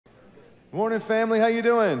Morning, family. How you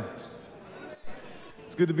doing?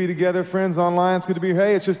 It's good to be together, friends online. It's good to be here.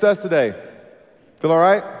 Hey, it's just us today. Feel all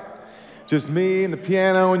right? Just me and the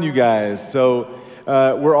piano and you guys. So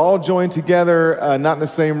we're all joined together, not in the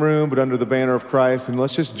same room, but under the banner of Christ. And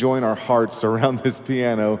let's just join our hearts around this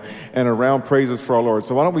piano and around praises for our Lord.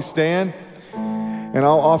 So why don't we stand? And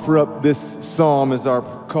I'll offer up this psalm as our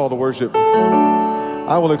call to worship.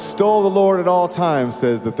 I will extol the Lord at all times,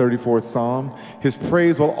 says the 34th Psalm. His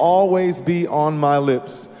praise will always be on my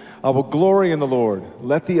lips. I will glory in the Lord.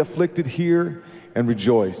 Let the afflicted hear and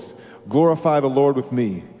rejoice. Glorify the Lord with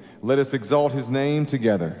me. Let us exalt his name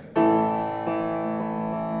together.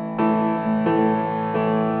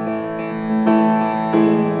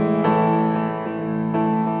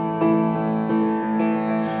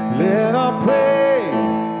 Let our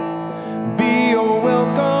praise be your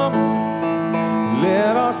welcome.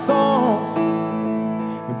 Let our songs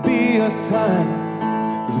be a sign,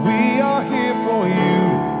 'cause we are here for you.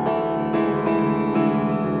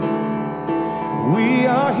 We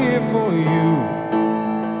are here for you.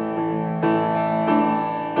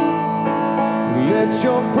 Let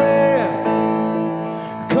your breath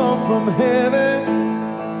come from heaven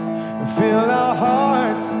and fill our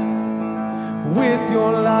hearts with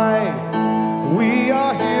your life. We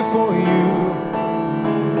are here for you.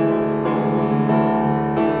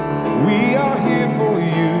 We are here for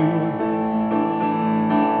you.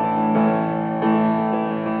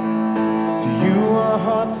 To you our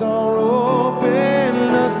hearts are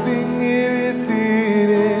open, nothing here is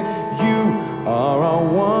hidden. You are our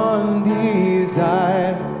one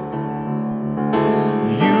desire.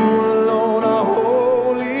 You alone are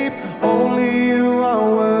holy, only you are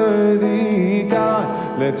worthy, God.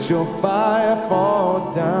 Let your fire fall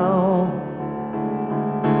down.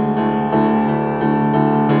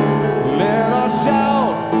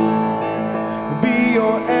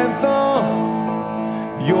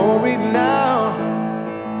 Your renown,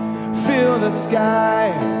 fill the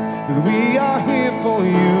sky, 'cause we are here for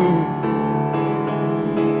you.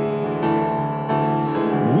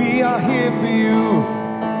 We are here for you.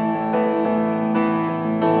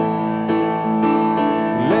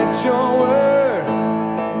 Let your word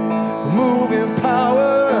move in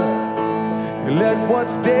power, and let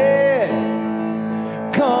what's dead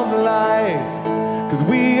come to life, 'cause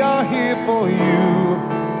we are here for you.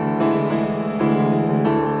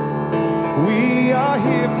 We are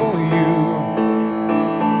here for you.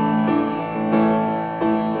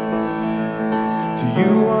 To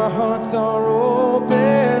you our hearts are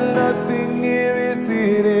open, nothing here is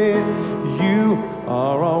hidden. You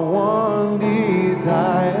are our one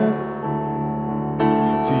desire.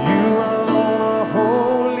 To you alone are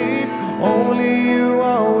holy, only you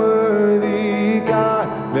are worthy, God.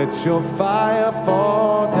 Let your fire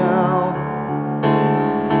fall down.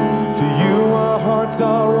 To you our hearts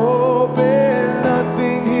are open,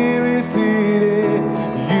 nothing here is hidden.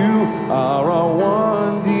 You are our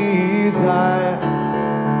one desire.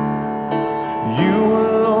 You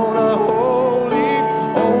alone are holy,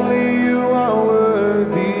 only you are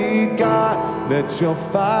worthy, God. Let your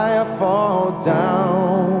fire fall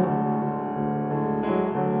down.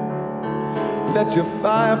 Let your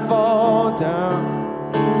fire fall down.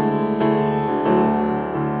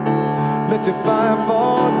 Let your fire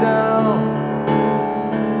fall down.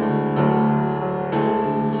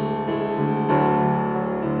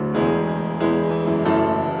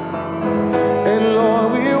 And Lord,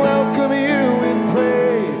 we welcome you with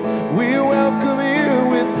praise. We welcome you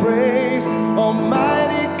with praise.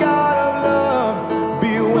 Almighty God of love,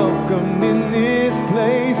 be welcomed in this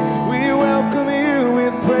place. We welcome you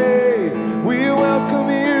with praise. We welcome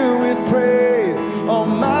you with praise.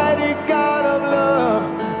 Almighty God of love,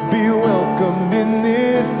 be welcomed in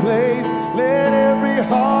this place. Let every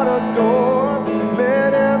heart adore,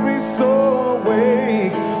 let every soul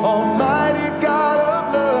awake. Almighty God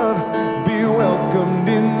of love, be welcomed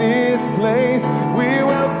in this place. We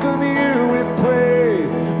welcome you with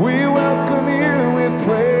praise. We welcome you with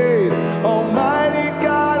praise. Almighty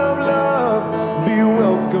God of love, be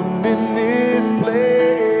welcomed in this place.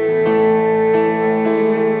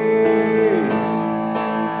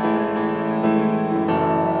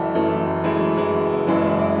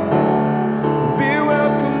 Be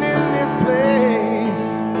welcomed in this place.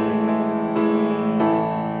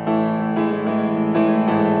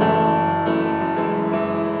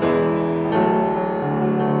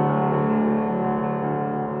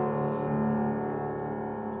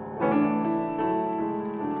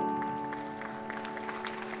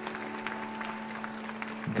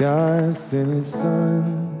 God sent his son.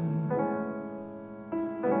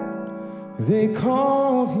 They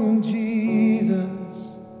called him Jesus.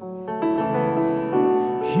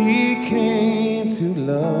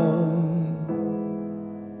 love,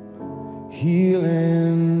 heal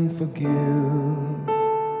and forgive.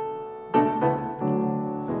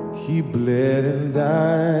 He bled and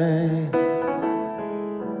died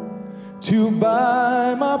to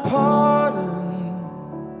buy my pardon.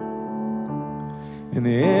 An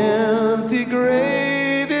empty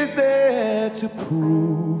grave is there to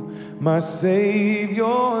prove my Savior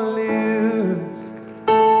lives.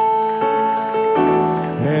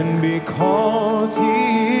 And because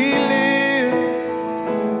He lives,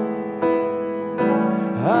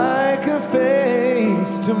 I can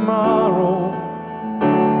face tomorrow.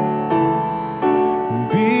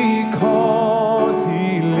 Because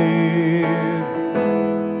He lives,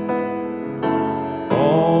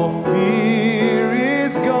 all fear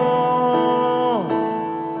is gone.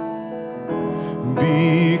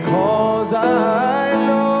 Because I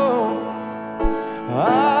know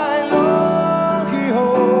He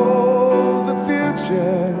holds the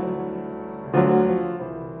future,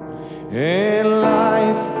 and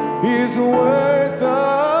life is worth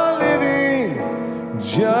a living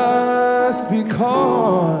just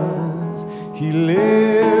because He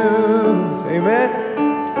lives. Amen.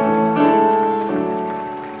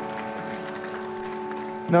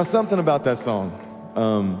 Now, something about that song.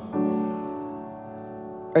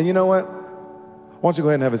 And you know what? Why don't you go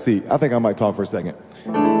ahead and have a seat? I think I might talk for a second.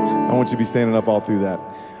 I want you to be standing up all through that.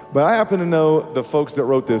 But I happen to know the folks that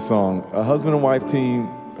wrote this song, a husband and wife team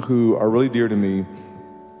who are really dear to me.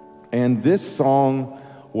 And this song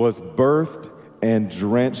was birthed and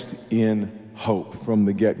drenched in hope from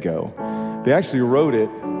the get-go. They actually wrote it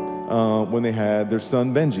when they had their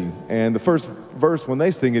son Benji. And the first verse when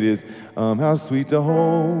they sing it is, how sweet to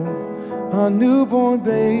hold a newborn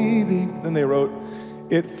baby. Then they wrote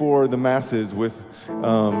it for the masses with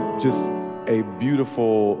just a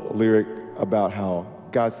beautiful lyric about how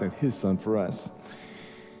God sent His Son for us.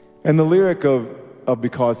 And the lyric of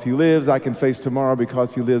because He lives, I can face tomorrow.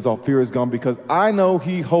 Because He lives, all fear is gone. Because I know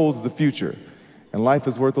He holds the future. And life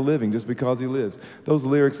is worth a living just because He lives. Those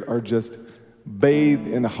lyrics are just bathed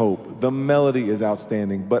in hope. The melody is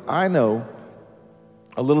outstanding. But I know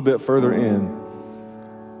a little bit further in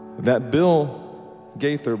that Bill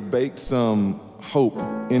Gaither baked some hope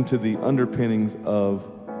into the underpinnings of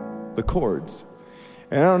the chords.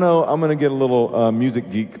 And I don't know, I'm gonna get a little music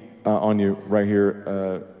geek on you right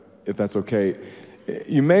here, if that's okay.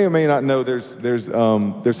 You may or may not know there's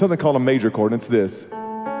something called a major chord, and it's this.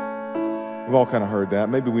 We've all kind of heard that.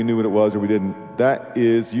 Maybe we knew what it was or we didn't. That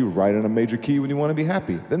is, you write in a major key when you want to be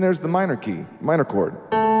happy. Then there's the minor key, minor chord.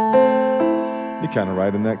 You kind of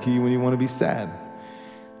write in that key when you want to be sad.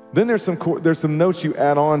 Then there's some notes you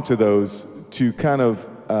add on to those to kind of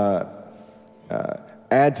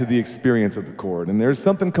add to the experience of the chord. And there's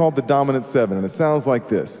something called the dominant seven, and it sounds like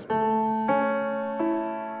this.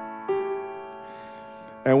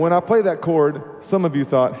 And when I play that chord, some of you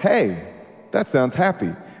thought, hey, that sounds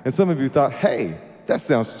happy. And some of you thought, hey, that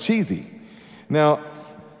sounds cheesy. Now,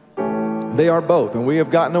 they are both, and we have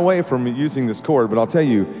gotten away from using this chord, but I'll tell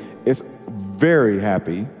you, it's very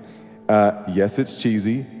happy. Yes, it's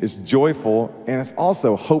cheesy, it's joyful, and it's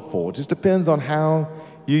also hopeful. It just depends on how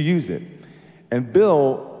you use it. And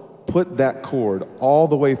Bill put that chord all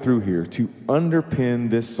the way through here to underpin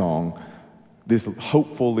this song, this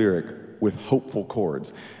hopeful lyric with hopeful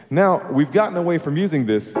chords. Now, we've gotten away from using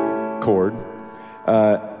this chord.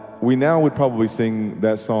 We now would probably sing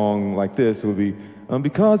that song like this. It would be,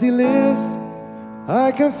 because He lives,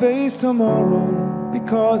 I can face tomorrow.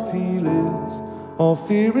 Because He lives, all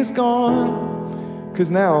fear is gone.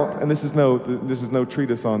 Because now, and this is no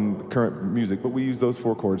treatise on current music, but we use those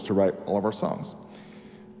four chords to write all of our songs.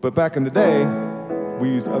 But back in the day, we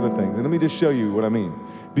used other things. And let me just show you what I mean.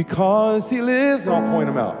 Because He lives, and I'll point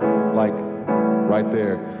them out, like right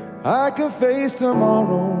there. I can face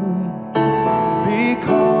tomorrow.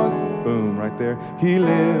 Because, boom, right there, He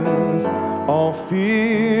lives, all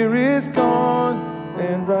fear is gone.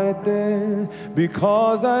 And right there,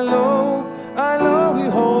 because I know He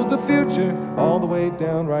holds the future, all the way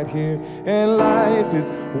down right here. And life is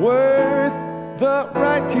worth the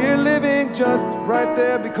right here living, just right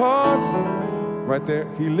there, because right there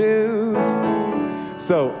He lives.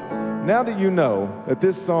 So now that you know that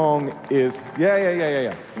this song is,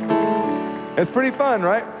 yeah. It's pretty fun,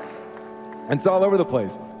 right? It's all over the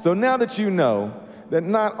place. So now that you know that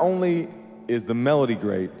not only is the melody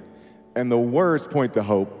great and the words point to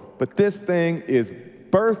hope, but this thing is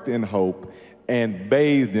birthed in hope and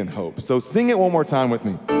bathed in hope. So sing it one more time with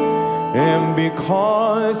me. And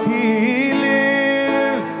because He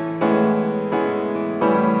lives,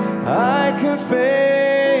 I can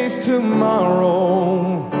face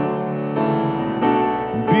tomorrow.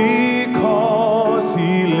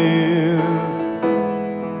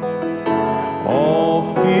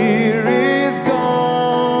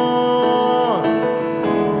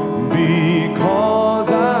 because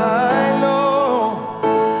I know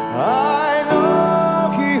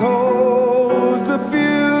He holds the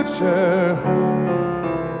future,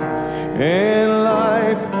 and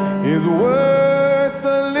life is worth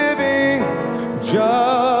the living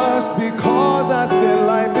just because. I said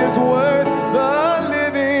life is worth the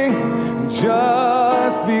living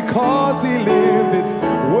just because He lives. It's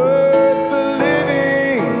worth the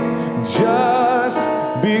living just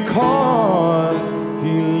because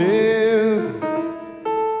He lives.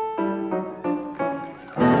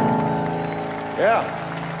 Yeah.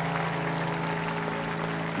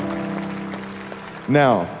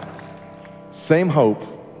 Now, same hope,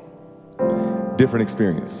 different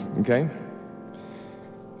experience, okay?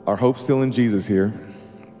 Our hope's still in Jesus here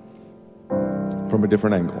from a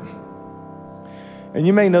different angle. And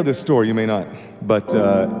you may know this story, you may not, but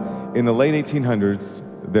in the late 1800s,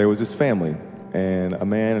 there was this family, and a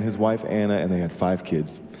man and his wife, Anna, and they had 5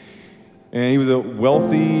 kids. And he was a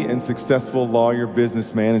wealthy and successful lawyer,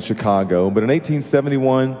 businessman in Chicago, but in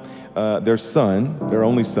 1871, their son, their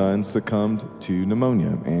only son, succumbed to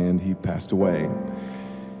pneumonia, and he passed away.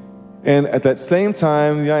 And at that same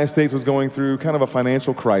time, the United States was going through kind of a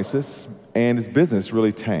financial crisis, and his business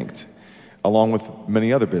really tanked, along with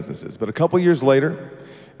many other businesses. But a couple years later,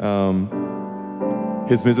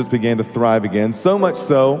 his business began to thrive again, so much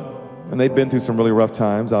so, and they'd been through some really rough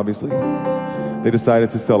times, obviously. They decided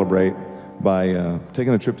to celebrate by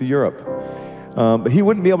taking a trip to Europe. But he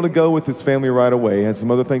wouldn't be able to go with his family right away. He had some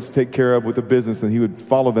other things to take care of with the business, and he would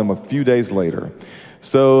follow them a few days later.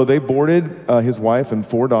 So they boarded, his wife and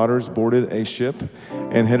 4 daughters boarded a ship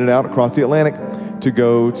and headed out across the Atlantic to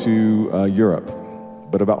go to Europe.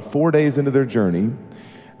 But about 4 days into their journey,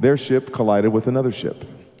 their ship collided with another ship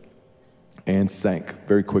and sank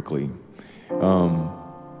very quickly. And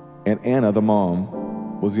Anna, the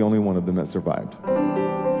mom, was the only one of them that survived.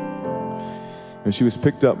 And she was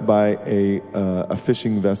picked up by a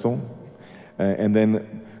fishing vessel, and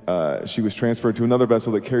then she was transferred to another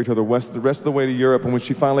vessel that carried her the rest of the way to Europe. And when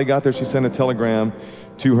she finally got there, she sent a telegram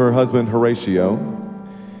to her husband, Horatio,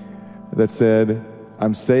 that said,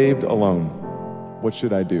 "I'm saved alone. What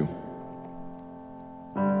should I do?"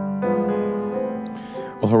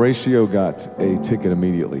 Well, Horatio got a ticket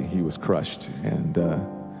immediately. He was crushed and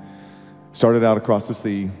started out across the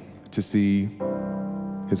sea to see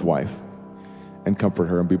his wife and comfort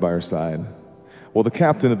her and be by her side. Well, the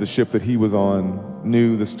captain of the ship that he was on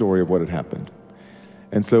knew the story of what had happened.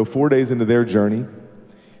 And so 4 days into their journey,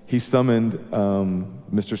 he summoned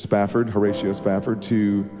Mr. Spafford, Horatio Spafford,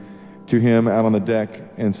 to him out on the deck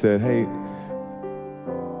and said, "Hey,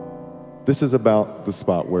 this is about the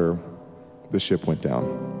spot where the ship went down."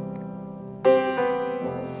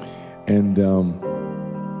 And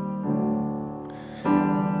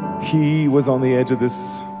he was on the edge of this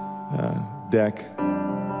deck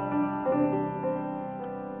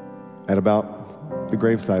at about the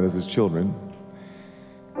graveside of his children.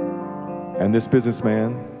 And this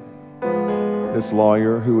businessman, this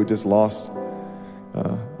lawyer who had just lost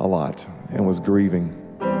a lot and was grieving,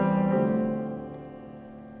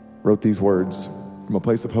 wrote these words from a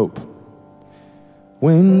place of hope.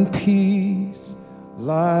 "When peace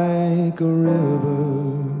like a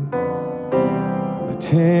river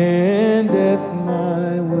attendeth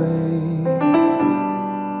my way,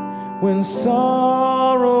 when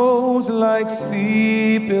sorrows like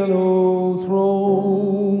sea billows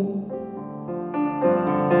roll,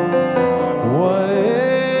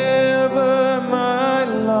 whatever my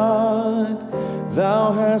lot,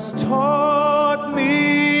 thou hast taught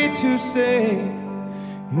me to say,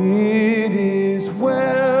 it is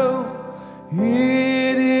well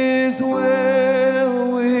with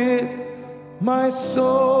my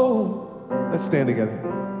soul." Let's stand together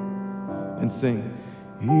and sing.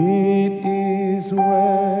 It is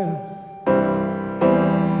well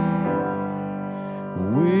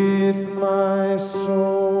with my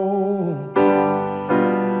soul.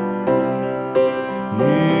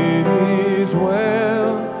 It is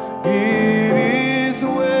well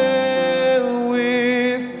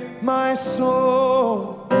with my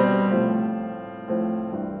soul.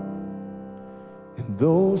 And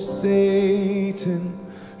though Satan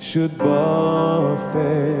should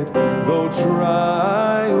buffet, though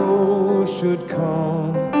trial should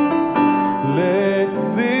come, let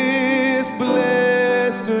this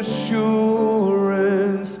blessed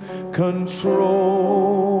assurance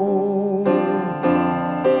control,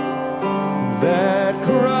 that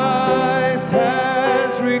Christ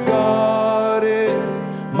has regarded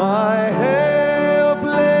my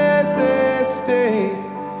helpless estate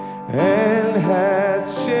and hath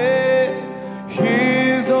shed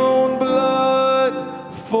His own blood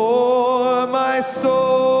for my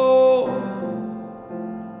soul.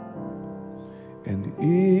 And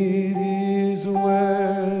it is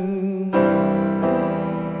well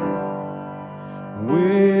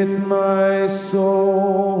with my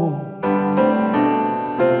soul.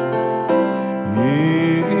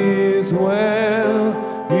 It is well,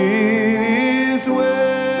 it is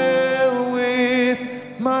well with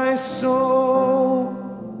my soul.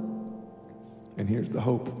 And here's the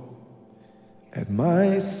hope. At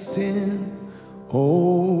my sin,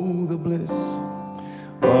 oh, the bliss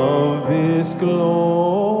of this glorious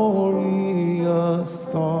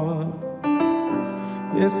thought.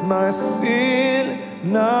 Yes, my sin,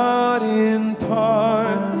 not in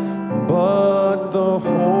part, but the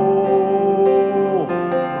whole,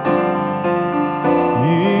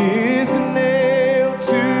 is nailed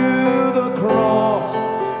to the cross,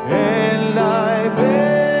 and I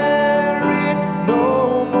bear it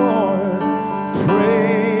no more.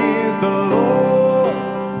 Praise the Lord,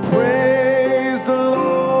 praise the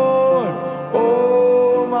Lord,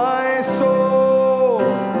 oh my soul.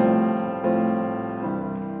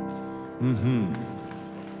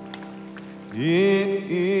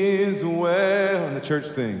 It is well, and the church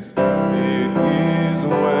sings, it is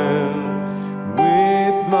well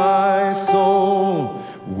with my soul,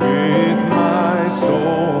 with my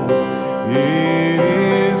soul. It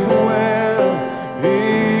is well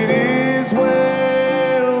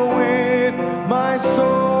with my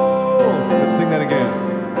soul. Let's sing that again.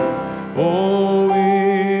 Oh,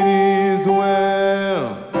 it is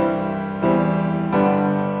well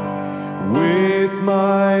with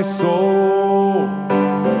my soul.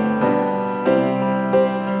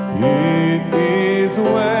 It is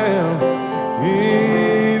well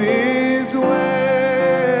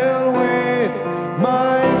with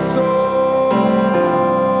my soul.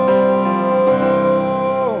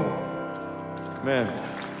 Man.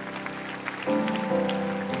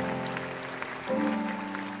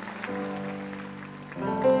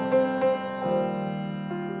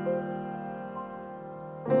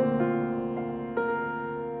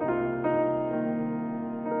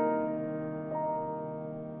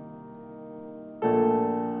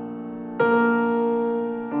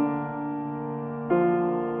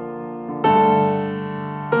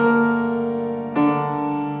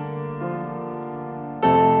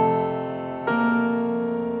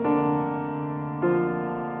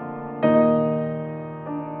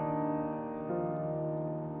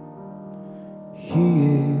 He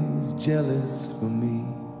is jealous for me.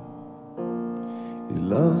 He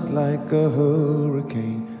loves like a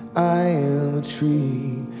hurricane. I am a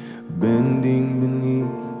tree bending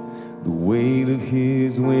beneath the weight of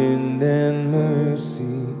his wind and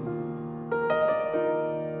mercy.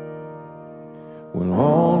 When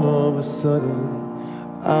all of a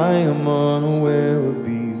sudden I am unaware of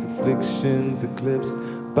these afflictions eclipsed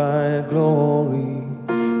by glory,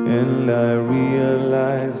 and I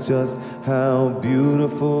realize just how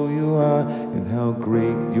beautiful you are and how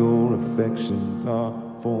great your affections are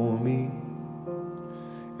for me.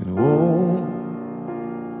 And oh,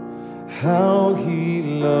 how he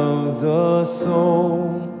loves us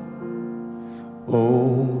so.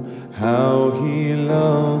 Oh, how he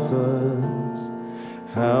loves us,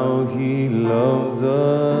 how he loves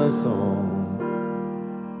us all.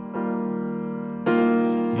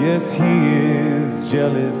 Yes, he is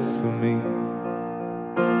jealous for me.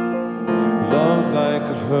 Love's like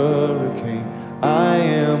a hurricane. I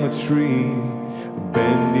am a tree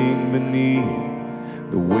bending beneath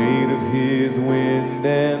the weight of his wind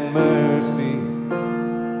and mercy.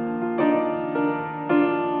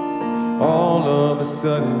 All of a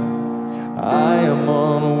sudden I am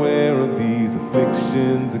unaware of these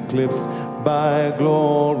afflictions eclipsed by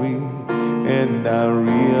glory, and I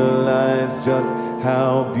realize just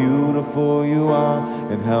how beautiful you are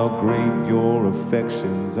and how great your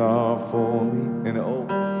affections are for me. And oh,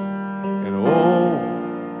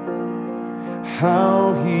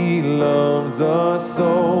 how he loves us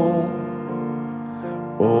so.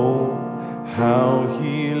 Oh, how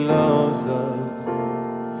he loves us,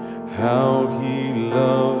 how he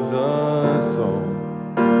loves us so.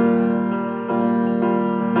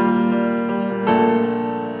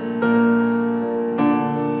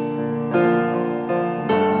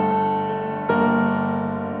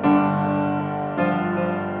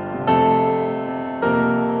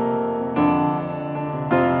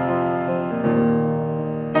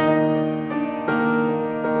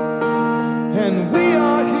 And we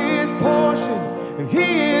are his portion, and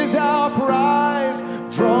he is our prize,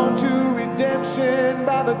 drawn to redemption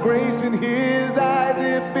by the grace in his eyes.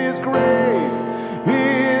 If his grace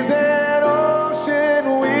is an ocean,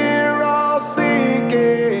 we're all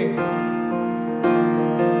sinking.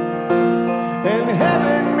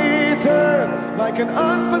 an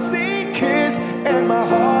unforeseen kiss, and my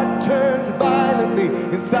heart turns violently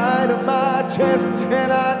inside of my chest,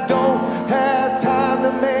 and I don't have time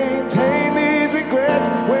to maintain these regrets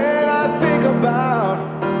when I think about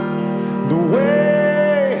the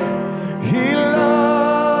way he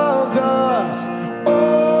loves us.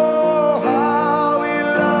 Oh, how he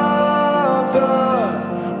loves us.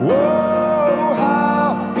 Whoa,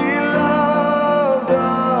 how he loves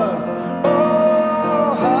us.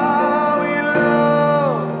 Oh, how he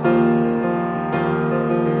loves.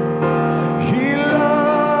 He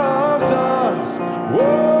loves us.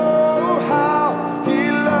 Whoa, how he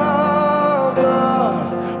loves us.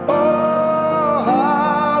 Oh,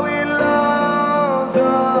 how he loves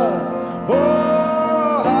us.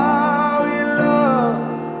 Oh, how he loves.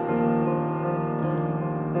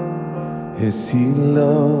 Yes, he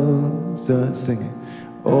loves us. Sing it.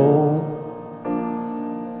 Oh,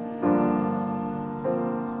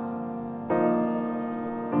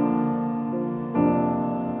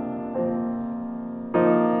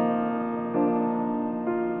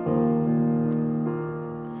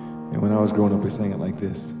 and when I was growing up, we sang it like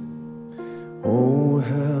this. Oh,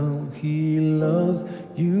 how he loves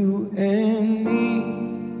you and me.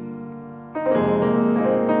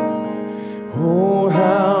 Oh,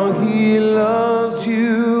 how he loves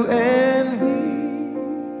you and me.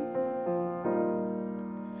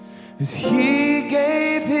 As he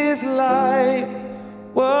gave his life,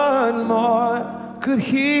 what more could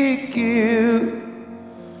he give?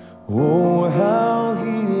 Oh, how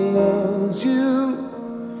he loves you.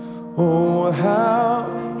 Oh,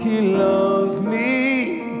 how he loves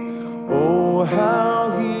me. Oh,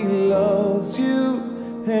 how he loves you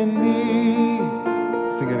and me.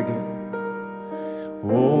 Sing it again.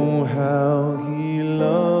 Oh, how he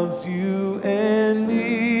loves you and me.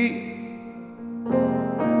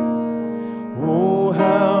 Oh,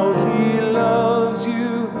 how he loves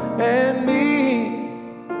you and me.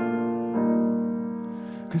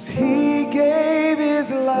 'Cause he gave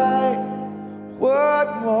his life, what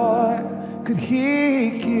more could he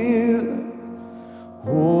give?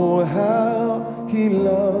 Oh, how he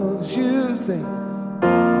loves you. Sing.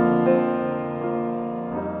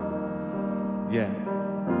 Yeah.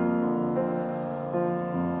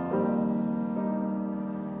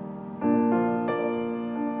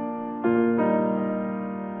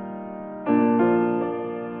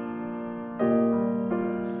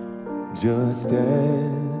 Just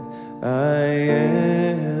as I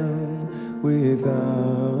am,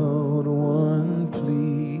 without one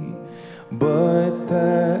plea, but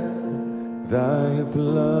that thy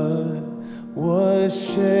blood was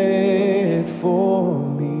shed for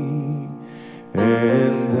me,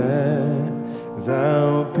 and that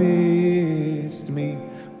thou bidst me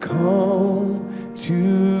come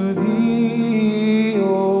to thee, O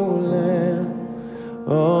Lamb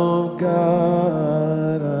of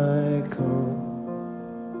God, I come,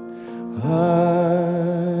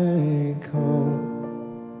 I come.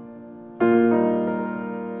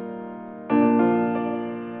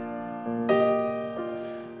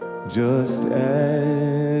 Just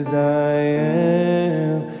as I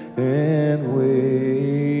am, and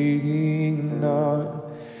waiting not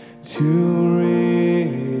to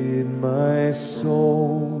rid my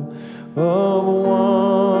soul of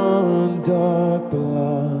one dark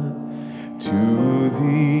blot, to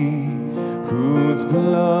thee whose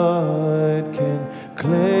blood can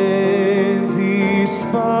cleanse each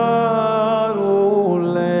spot, O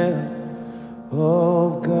Lamb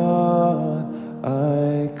of God,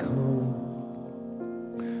 I come,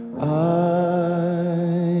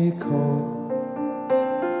 I come.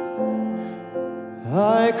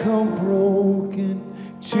 I come broken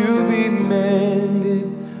to be mended,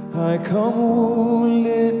 I come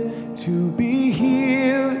wounded to be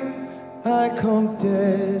healed, I come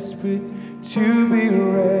desperate to be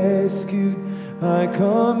rescued, I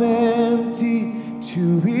come empty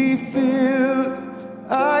to be filled,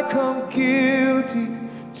 I come guilty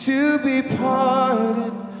to be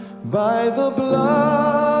pardoned by the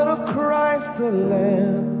blood of Christ the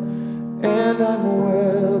Lamb, and I'm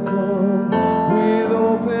welcome with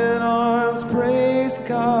open arms, praise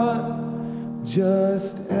God,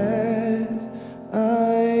 just as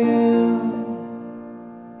I am.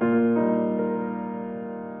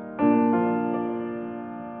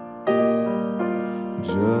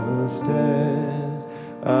 Just as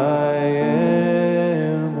I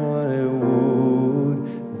am, I would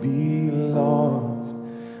be lost,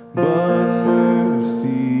 but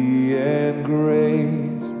mercy and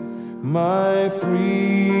grace my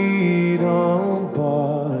freedom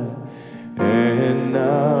bought, and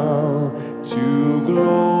now to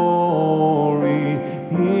glory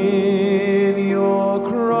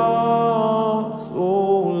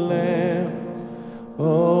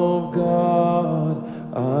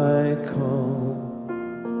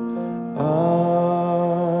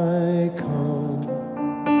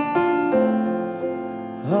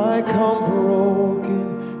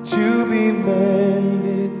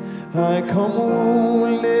come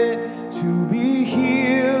wounded to be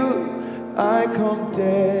healed. I come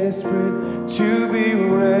desperate to be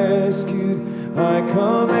rescued. I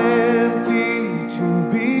come empty to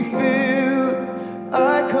be filled.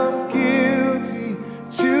 I come guilty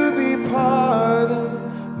to be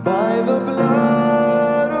pardoned by the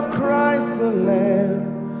blood of Christ the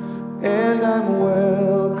Lamb. And I'm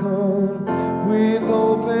welcome with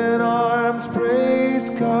open arms, praise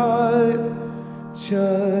God,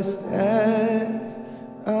 just as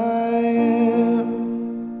I am.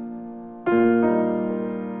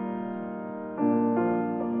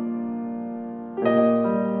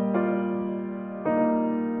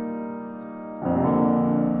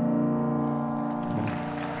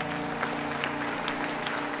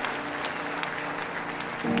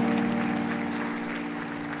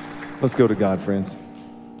 Let's go to God, friends.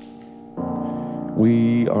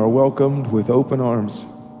 We are welcomed with open arms.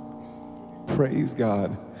 Praise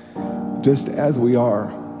God, just as we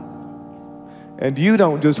are. And you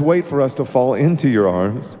don't just wait for us to fall into your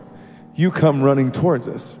arms. You come running towards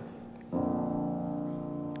us.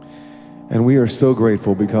 And we are so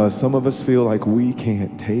grateful because some of us feel like we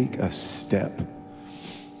can't take a step,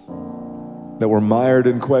 that we're mired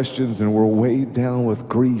in questions and we're weighed down with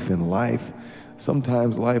grief in life.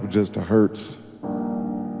 Sometimes life just hurts.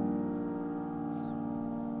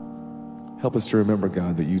 Help us to remember,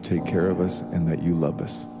 God, that you take care of us and that you love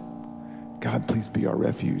us. God, please be our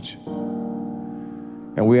refuge.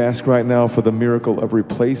 And we ask right now for the miracle of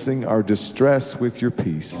replacing our distress with your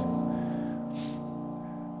peace.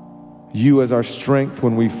 You as our strength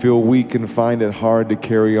when we feel weak and find it hard to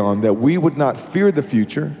carry on, that we would not fear the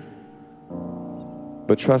future,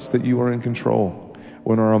 but trust that you are in control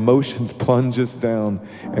when our emotions plunge us down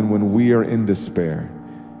and when we are in despair.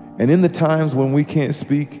 And in the times when we can't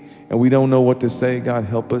speak and we don't know what to say, God,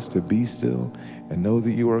 help us to be still and know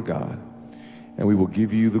that you are God. And we will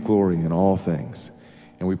give you the glory in all things.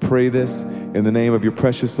 And we pray this in the name of your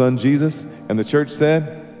precious Son, Jesus. And the church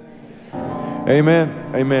said,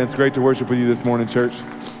 amen. Amen. It's great to worship with you this morning, church.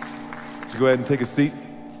 Would you go ahead and take a seat?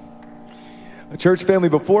 Church family,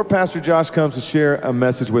 before Pastor Josh comes to share a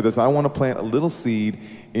message with us, I want to plant a little seed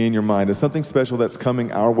in your mind. It's something special that's coming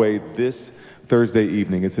our way this Thursday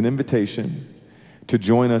evening. It's an invitation to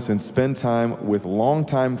join us and spend time with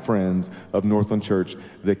longtime friends of Northland Church,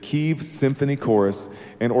 the Kyiv Symphony Chorus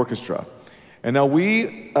and Orchestra. And now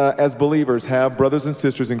we, as believers, have brothers and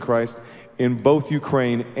sisters in Christ in both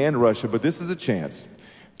Ukraine and Russia, but this is a chance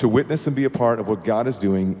to witness and be a part of what God is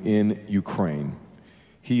doing in Ukraine.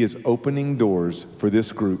 He is opening doors for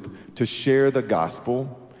this group to share the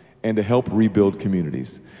gospel and to help rebuild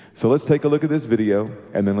communities. So let's take a look at this video,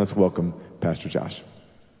 and then let's welcome Pastor Josh.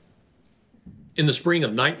 In the spring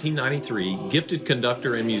of 1993, gifted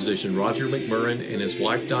conductor and musician Roger McMurrin and his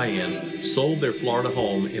wife Diane sold their Florida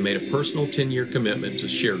home and made a personal 10-year commitment to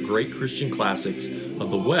share great Christian classics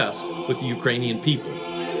of the West with the Ukrainian people.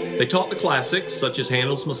 They taught the classics, such as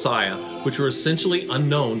Handel's Messiah, which were essentially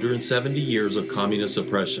unknown during 70 years of communist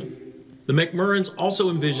oppression. The McMurrins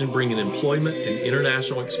also envisioned bringing employment and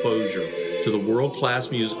international exposure to the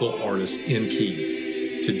world-class musical artists in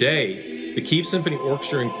Kyiv. Today, the Kyiv Symphony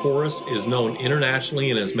Orchestra and Chorus is known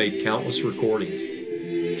internationally and has made countless recordings.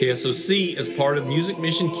 KSOC is part of Music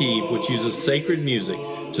Mission Kyiv, which uses sacred music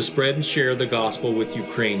to spread and share the gospel with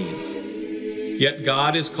Ukrainians. Yet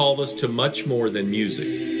God has called us to much more than music.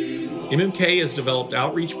 MMK has developed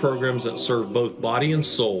outreach programs that serve both body and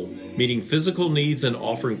soul, meeting physical needs and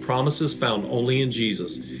offering promises found only in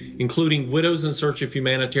Jesus, including widows in search of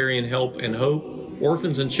humanitarian help and hope,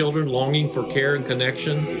 orphans and children longing for care and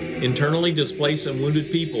connection, internally displaced and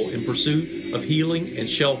wounded people in pursuit of healing and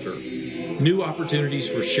shelter. New opportunities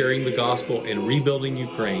for sharing the gospel and rebuilding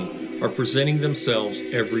Ukraine are presenting themselves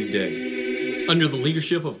every day. Under the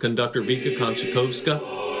leadership of conductor Vika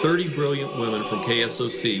Konchakovska, 30 brilliant women from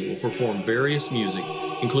KSOC will perform various music,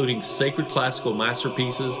 including sacred classical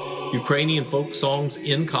masterpieces, Ukrainian folk songs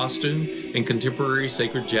in costume, and contemporary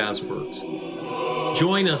sacred jazz works.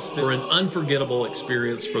 Join us for an unforgettable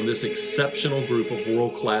experience from this exceptional group of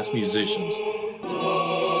world-class musicians.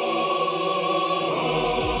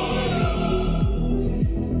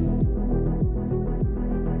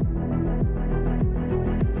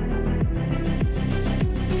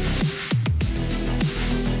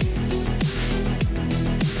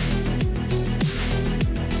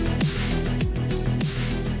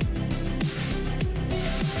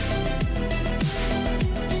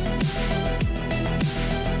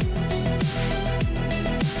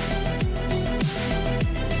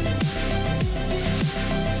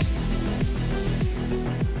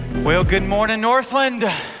 Well, good morning, Northland.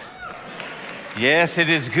 Yes, it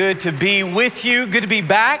is good to be with you. Good to be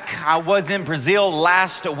back. I was in Brazil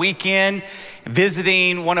last weekend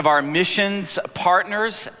visiting one of our missions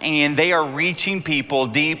partners, and they are reaching people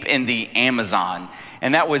deep in the Amazon.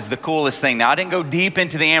 And that was the coolest thing. Now, I didn't go deep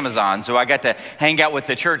into the Amazon, so I got to hang out with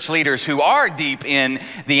the church leaders who are deep in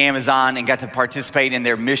the Amazon and got to participate in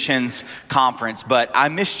their missions conference. But I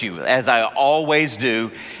missed you, as I always do.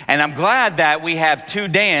 And I'm glad that we have two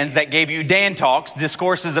Dans that gave you Dan Talks,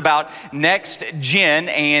 discourses about next gen,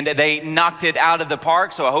 and they knocked it out of the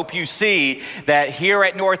park. So I hope you see that here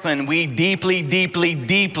at Northland, we deeply, deeply,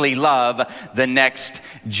 deeply love the next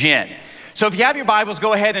gen. So if you have your Bibles,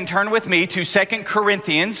 go ahead and turn with me to 2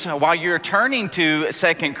 Corinthians. While you're turning to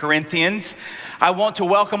 2 Corinthians, I want to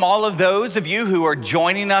welcome all of those of you who are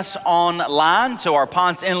joining us online. So our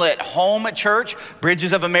Ponce Inlet Home Church,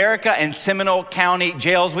 Bridges of America, and Seminole County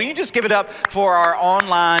Jails. Will you just give it up for our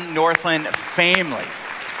online Northland family?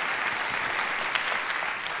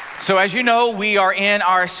 So as you know, we are in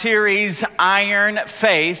our series, Iron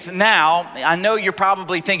Faith. Now, I know you're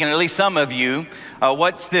probably thinking, at least some of you,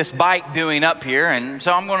 what's this bike doing up here? And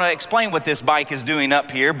so I'm going to explain what this bike is doing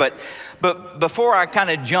up here. But before I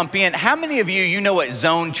kind of jump in, how many of you know what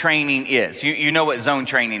zone training is? You know what zone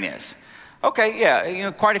training is? Okay, yeah,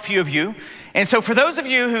 quite a few of you. And so for those of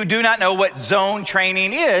you who do not know what zone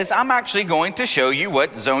training is, I'm actually going to show you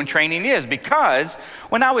what zone training is, because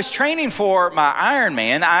when I was training for my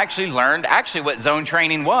Ironman, I actually learned what zone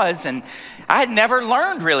training was, and I had never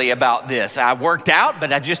learned really about this. I worked out,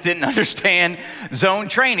 but I just didn't understand zone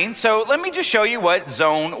training. So let me just show you what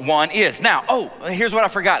zone 1 is. Now, here's what I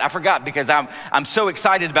forgot. I forgot because I'm so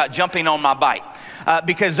excited about jumping on my bike.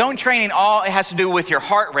 Because zone training, all it has to do with your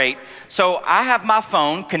heart rate. So I have my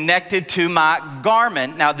phone connected to my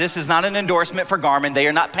Garmin. Now, this is not an endorsement for Garmin. They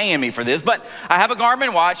are not paying me for this, but I have a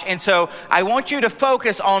Garmin watch. And so I want you to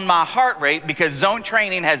focus on my heart rate, because zone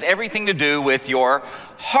training has everything to do with your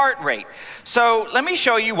heart rate. So let me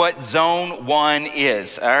show you what zone 1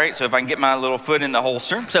 is. All right, so if I can get my little foot in the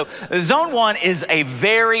holster. So zone 1 is a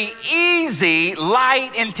very easy,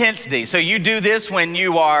 light intensity. So you do this when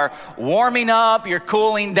you are warming up, you're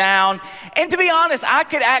cooling down. And to be honest, I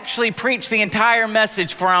could actually preach the entire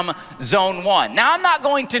message from zone 1. Now, I'm not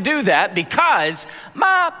going to do that because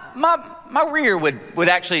my rear would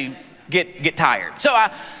actually get tired. So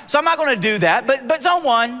I'm not going to do that, but zone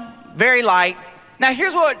 1, very light. Now,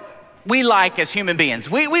 here's what we like as human beings.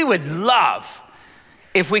 We would love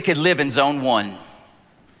if we could live in zone 1.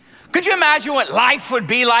 Could you imagine what life would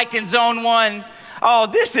be like in zone 1? Oh,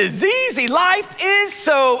 this is easy. Life is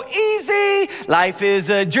so easy. Life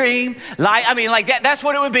is a dream. That's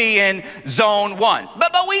what it would be in zone 1.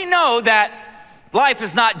 But we know that life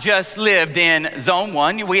is not just lived in zone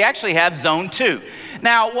 1. We actually have zone 2.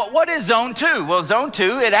 Now, what is zone 2? Well, zone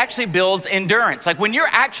 2, it actually builds endurance. Like when you're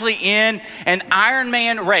actually in an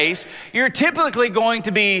Ironman race, you're typically going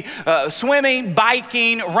to be swimming,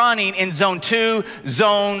 biking, running in zone 2,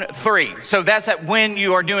 zone 3. So that's when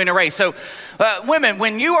you are doing a race. So women,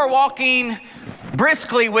 when you are walking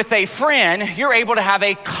briskly with a friend, you're able to have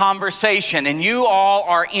a conversation, and you all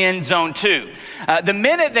are in zone 2. The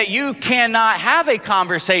minute that you cannot have a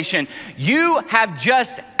conversation, you have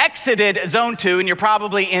just exited zone 2, and you're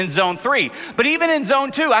probably in zone 3. But even in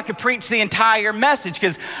zone 2, I could preach the entire message,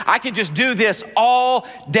 because I could just do this all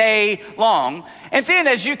day long. And then,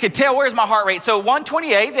 as you could tell, where's my heart rate? So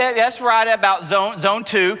 128, that's right about zone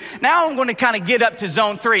 2. Now I'm going to kind of get up to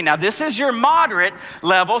zone 3. Now this is your moderate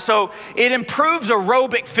level, so it improves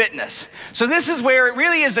aerobic fitness. So this is where it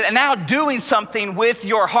really is now doing something with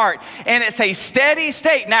your heart, and it's a steady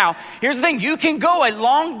state. Now, here's the thing. You can go a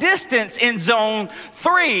long distance in zone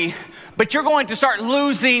 3, but you're going to start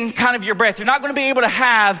losing kind of your breath. You're not going to be able to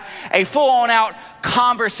have a full-on-out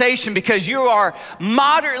conversation because you are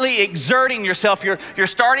moderately exerting yourself. You're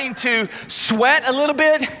starting to sweat a little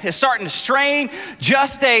bit. It's starting to strain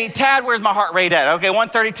just a tad. Where's my heart rate at? Okay,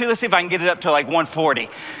 132. Let's see if I can get it up to like 140,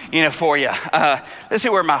 for you. Let's see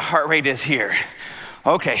where my heart rate is here.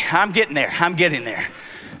 Okay, I'm getting there.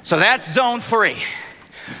 So that's zone 3.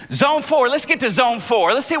 Zone 4, let's get to zone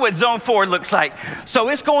 4. Let's see what zone 4 looks like. So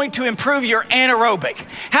it's going to improve your anaerobic.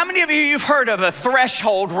 How many of you've heard of a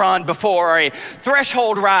threshold run before, or a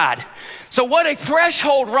threshold ride? So what a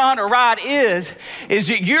threshold run or ride is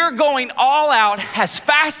that you're going all out as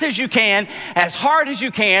fast as you can, as hard as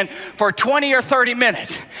you can for 20 or 30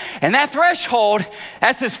 minutes. And that threshold,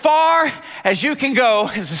 that's as far as you can go,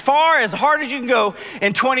 as hard as you can go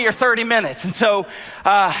in 20 or 30 minutes. And so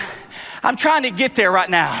I'm trying to get there right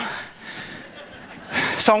now.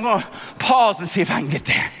 So I'm going to pause and see if I can get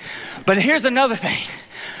there. But here's another thing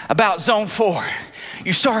about zone 4.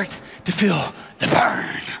 You start to feel The burn.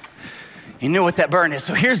 You know what that burn is.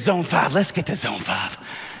 So here's zone 5. Let's get to zone 5.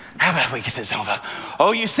 How about we get to zone 5?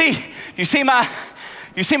 Oh, you see my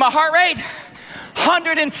heart rate?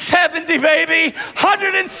 170, baby.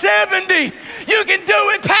 170. You can do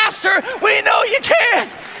it, Pastor. We know you can.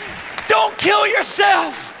 Don't kill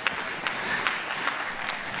yourself.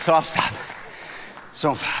 So I'll stop.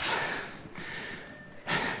 Zone 5.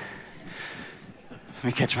 Let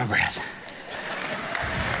me catch my breath.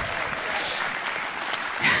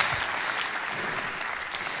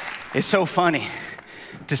 It's so funny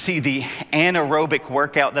to see the anaerobic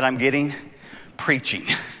workout that I'm getting preaching.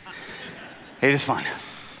 It is fun.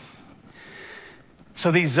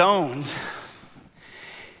 So these zones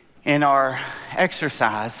in our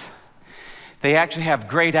exercise, they actually have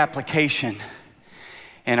great application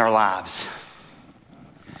in our lives.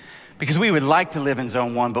 Because we would like to live in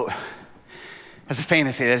zone 1, but as a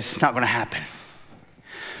fantasy, that's just not going to happen.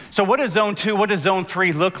 So what does zone 2, what does zone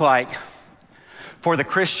 3 look like for the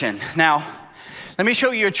Christian? Now, let me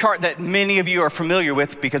show you a chart that many of you are familiar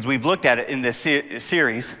with because we've looked at it in this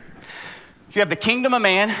series. You have the kingdom of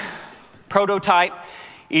man, prototype,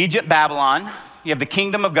 Egypt, Babylon. You have the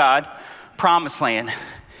kingdom of God, promised land.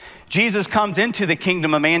 Jesus comes into the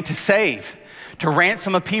kingdom of man to save, to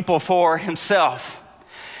ransom a people for himself.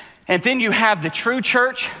 And then you have the true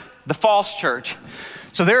church, the false church.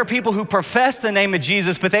 So there are people who profess the name of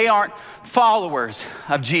Jesus, but they aren't followers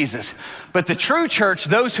of Jesus. But the true church,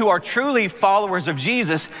 those who are truly followers of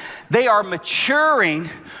Jesus, they are maturing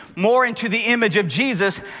more into the image of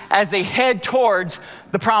Jesus as they head towards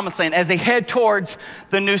the promised land, as they head towards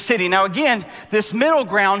the new city. Now again, this middle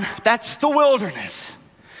ground, that's the wilderness.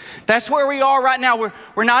 That's where we are right now.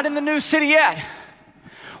 We're not in the new city yet.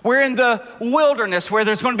 We're in the wilderness where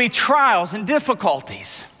there's going to be trials and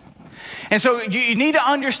difficulties. And so you need to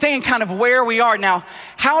understand kind of where we are. Now,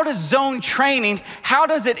 how does zone training, how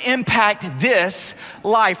does it impact this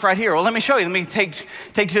life right here? Well, let me show you. Let me take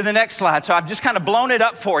you to the next slide. So I've just kind of blown it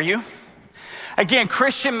up for you. Again,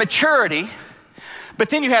 Christian maturity, but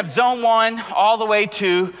then you have zone 1 all the way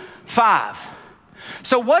to 5.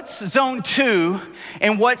 So what's zone 2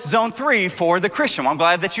 and what's zone 3 for the Christian? Well, I'm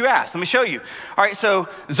glad that you asked. Let me show you. All right, so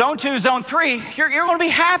zone 2, zone 3, you're going to be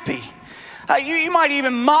happy. You might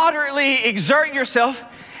even moderately exert yourself,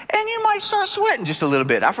 and you might start sweating just a little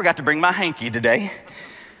bit. I forgot to bring my hanky today.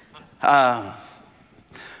 But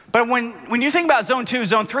when you think about zone 2,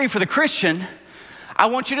 zone 3 for the Christian, I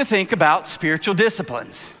want you to think about spiritual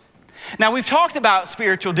disciplines. Now, we've talked about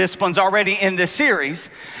spiritual disciplines already in this series,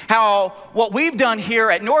 how what we've done here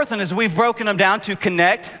at Northland is we've broken them down to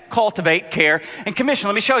connect, cultivate, care, and commission.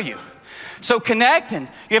 Let me show you. So connect, and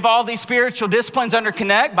you have all these spiritual disciplines under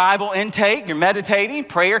connect: Bible intake, you're meditating,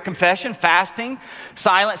 prayer, confession, fasting,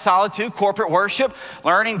 silent solitude, corporate worship,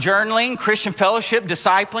 learning, journaling, Christian fellowship,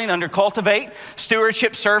 discipling under cultivate,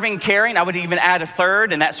 stewardship, serving, caring. I would even add a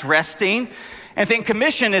third, and that's resting. And then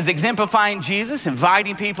commission is exemplifying Jesus,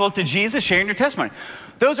 inviting people to Jesus, sharing your testimony.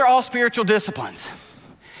 Those are all spiritual disciplines.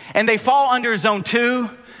 And they fall under zone 2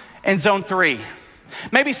 and zone 3.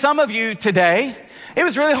 Maybe some of you today, it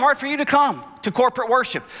was really hard for you to come to corporate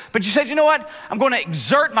worship, but you said, you know what? I'm going to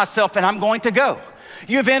exert myself and I'm going to go.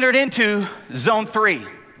 You have entered into zone 3.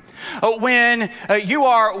 When you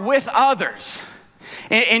are with others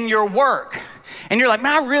in your work, and you're like,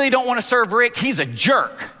 man, I really don't want to serve Rick. He's a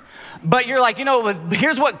jerk. But you're like, you know,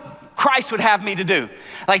 here's what Christ would have me to do.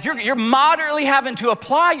 Like you're moderately having to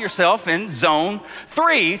apply yourself in zone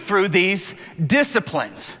 3 through these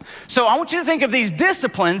disciplines. So I want you to think of these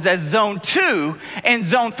disciplines as zone 2 and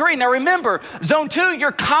zone 3. Now remember, zone 2,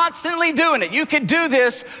 you're constantly doing it. You could do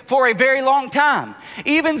this for a very long time.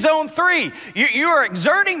 Even zone 3, you are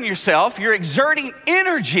exerting yourself, you're exerting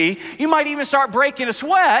energy. You might even start breaking a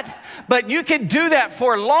sweat, but you could do that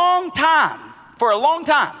for a long time,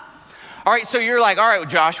 All right, so you're like, all right, well,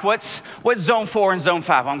 Josh, what's zone 4 and zone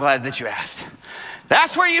 5? I'm glad that you asked.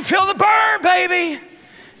 That's where you feel the burn, baby.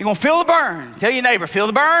 You're going to feel the burn. Tell your neighbor, feel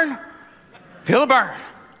the burn. Feel the burn.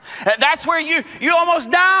 That's where you almost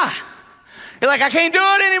die. You're like, I can't do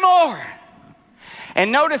it anymore.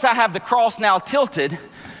 And notice I have the cross now tilted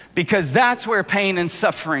because that's where pain and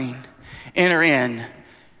suffering enter in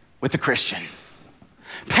with the Christian.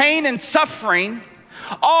 Pain and suffering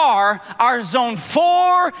are our zone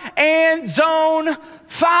 4 and zone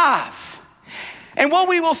 5. And what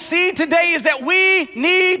we will see today is that we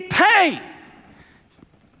need pain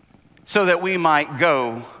so that we might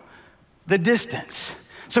go the distance.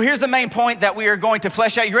 So here's the main point that we are going to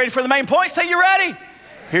flesh out. You ready for the main point? Say you're ready.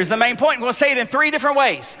 Here's the main point. We'll say it in 3 different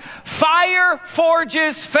ways. Fire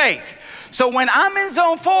forges faith. So when I'm in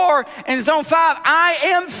zone 4 and zone 5, I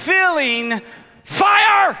am feeling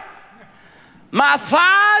fire. My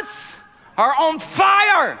thighs are on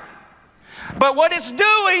fire. But what it's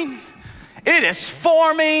doing, it is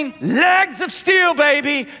forming legs of steel,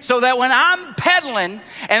 baby, so that when I'm pedaling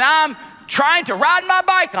and I'm trying to ride my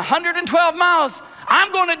bike 112 miles,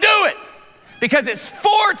 I'm going to do it because it's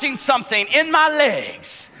forging something in my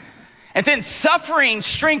legs. And then suffering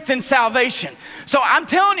strengthens salvation. So I'm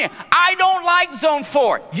telling you, I don't like zone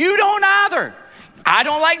 4. You don't either. I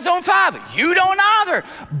don't like zone 5. You don't either.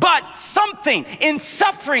 But something in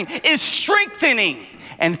suffering is strengthening.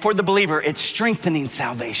 And for the believer, it's strengthening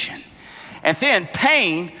salvation. And then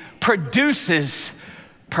pain produces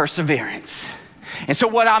perseverance. And so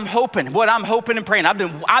what I'm hoping and praying,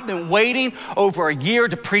 I've been waiting over a year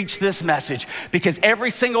to preach this message because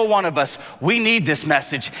every single one of us, we need this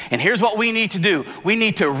message. And here's what we need to do. We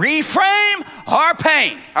need to reframe our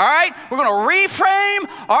pain, all right? We're gonna reframe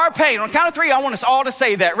our pain. On the count of 3, I want us all to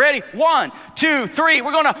say that. Ready? 1, 2, 3.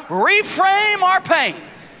 We're gonna reframe our pain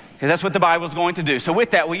because that's what the Bible's going to do. So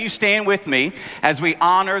with that, will you stand with me as we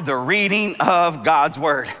honor the reading of God's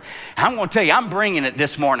word? I'm gonna tell you, I'm bringing it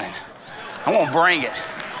this morning. I'm gonna bring it.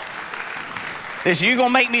 Listen, you gonna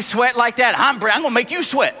make me sweat like that? I'm gonna make you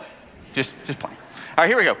sweat. Just playing. All right,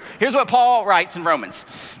 here we go. Here's what Paul writes in Romans.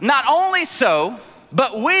 Not only so,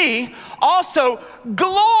 but we also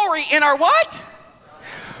glory in our what?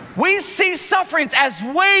 We see sufferings as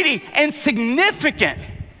weighty and significant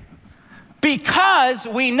because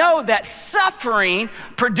we know that suffering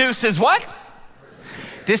produces what?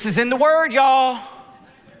 This is in the word, y'all.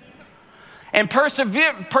 And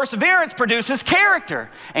perseverance produces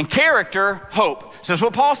character, and character, hope. So that's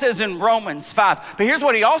what Paul says in Romans 5. But here's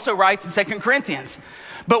what he also writes in 2 Corinthians.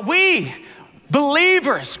 But we,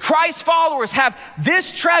 believers, Christ followers, have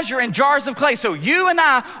this treasure in jars of clay. So you and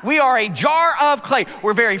I, we are a jar of clay.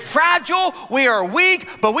 We're very fragile, we are weak,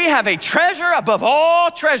 but we have a treasure above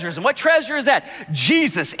all treasures. And what treasure is that?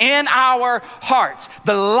 Jesus in our hearts.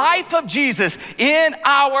 The life of Jesus in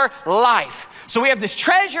our life. So we have this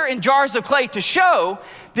treasure in jars of clay to show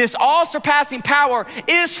this all-surpassing power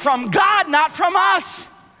is from God, not from us.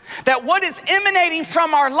 That what is emanating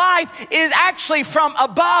from our life is actually from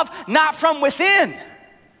above, not from within.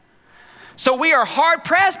 So we are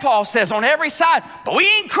hard-pressed, Paul says, on every side, but we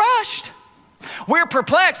ain't crushed. We're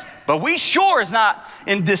perplexed, but we sure is not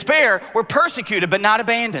in despair. We're persecuted, but not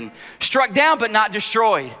abandoned. Struck down, but not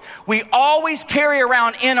destroyed. We always carry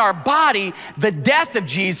around in our body the death of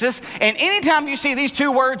Jesus. And anytime you see these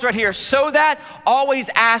two words right here, so that,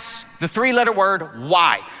 always ask the 3-letter word,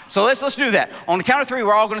 why. So let's do that. On the count of 3,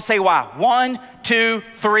 we're all gonna say why. 1, 2,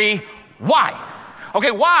 3, why?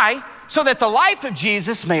 Okay, why? So that the life of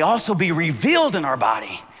Jesus may also be revealed in our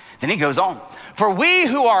body. Then he goes on. For we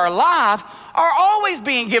who are alive are always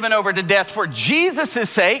being given over to death for Jesus'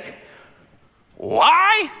 sake.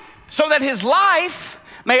 Why? So that his life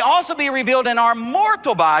may also be revealed in our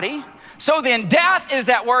mortal body. So then death is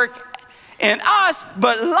at work in us,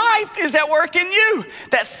 but life is at work in you.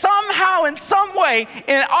 That somehow, in some way,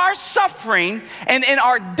 in our suffering and in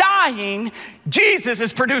our dying, Jesus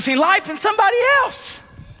is producing life in somebody else.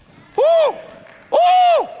 Woo!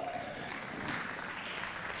 Woo!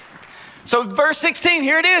 So verse 16,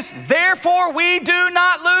 here it is. Therefore we do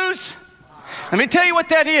not lose. Let me tell you what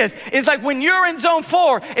that is. It's like when you're in zone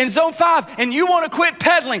 4, in zone 5, and you want to quit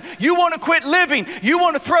pedaling, you want to quit living, you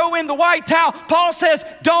want to throw in the white towel. Paul says,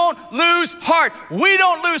 don't lose heart. We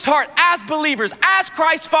don't lose heart as believers, as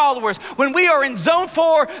Christ followers. When we are in zone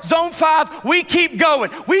 4, zone 5, we keep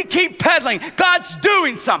going. We keep pedaling. God's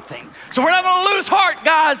doing something. So we're not going to lose heart,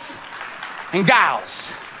 guys and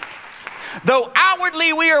gals. Though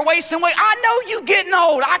outwardly we are wasting away. I know you getting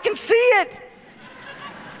old. I can see it.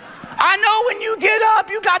 I know when you get up,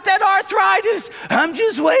 you got that arthritis. I'm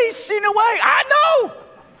just wasting away. I know.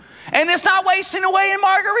 And it's not wasting away in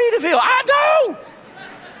Margaritaville. I know.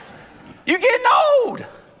 You're getting old.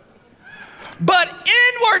 But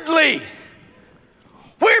inwardly,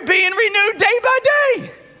 we're being renewed day by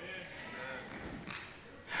day.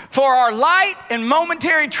 For our light and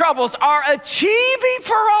momentary troubles are achieving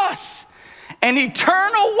for us an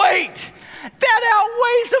eternal weight that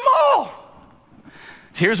outweighs them all.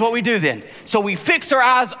 Here's what we do then. So we fix our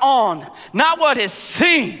eyes on not what is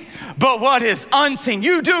seen, but what is unseen.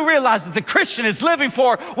 You do realize that the Christian is living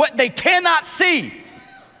for what they cannot see.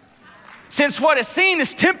 Since what is seen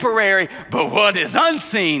is temporary, but what is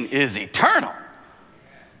unseen is eternal.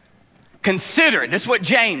 Consider it. This is what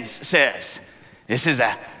James says. This is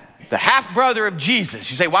the half-brother of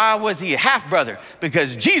Jesus. You say, why was he a half-brother?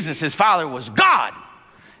 Because Jesus, his father, was God.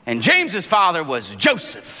 And James's father was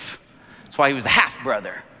Joseph. That's why he was the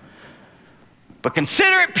half-brother. But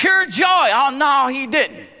consider it pure joy. Oh, no, he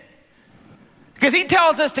didn't. Because he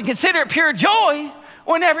tells us to consider it pure joy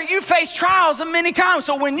whenever you face trials of many kinds.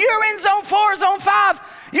 So when you're in zone 4, zone 5,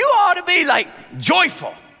 you ought to be like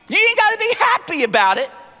joyful. You ain't got to be happy about it,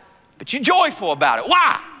 but you're joyful about it.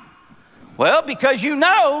 Why? Well, because you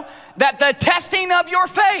know that the testing of your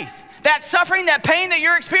faith, that suffering, that pain that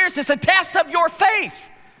you're experiencing, is a test of your faith.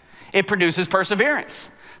 It produces perseverance.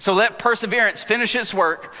 So let perseverance finish its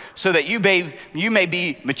work so that you may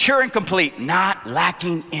be mature and complete, not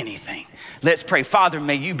lacking anything. Let's pray. Father,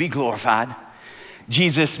 may you be glorified.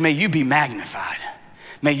 Jesus, may you be magnified.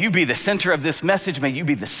 May you be the center of this message. May you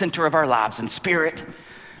be the center of our lives. And Spirit,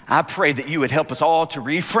 I pray that you would help us all to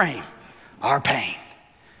reframe our pain.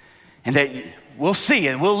 And that we'll see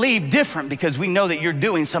it, we'll leave different because we know that you're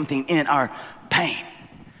doing something in our pain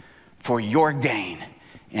for your gain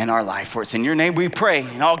in our life. For it's in your name we pray.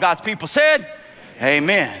 And all God's people said,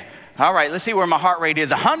 amen. All right, let's see where my heart rate is.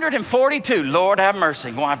 142. Lord have mercy.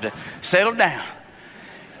 I'm going to have to settle down.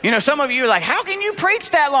 You know, some of you are like, how can you preach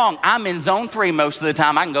that long? I'm in zone 3 most of the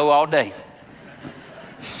time. I can go all day.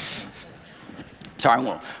 Sorry, I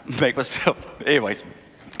won't make myself. Anyways,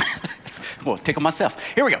 well, tickle myself.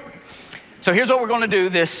 Here we go. So here's what we're going to do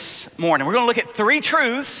this morning. We're going to look at 3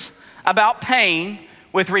 truths about pain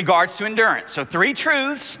with regards to endurance. So 3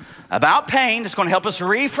 truths about pain that's going to help us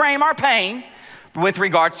reframe our pain with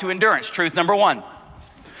regards to endurance. Truth number 1.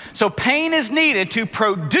 So pain is needed to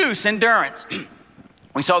produce endurance.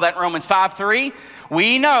 We saw that in Romans 5:3.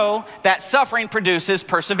 We know that suffering produces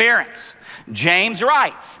perseverance. James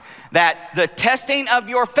writes that the testing of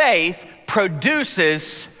your faith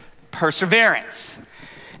produces perseverance.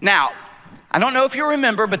 Now, I don't know if you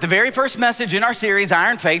remember, but the very first message in our series,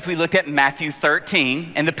 Iron Faith, we looked at Matthew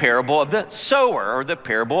 13 and the parable of the sower, or the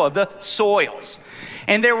parable of the soils.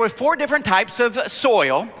 And there were 4 different types of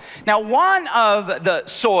soil. Now, one of the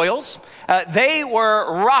soils, they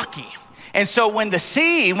were rocky. And so when the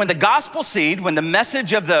seed, when the gospel seed, when the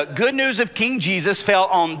message of the good news of King Jesus fell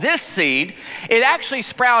on this seed, it actually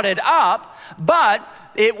sprouted up, but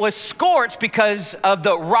it was scorched because of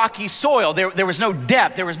the rocky soil. There was no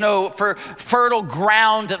depth. There was no fertile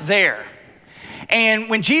ground there. And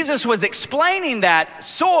when Jesus was explaining that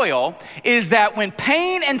soil, is that when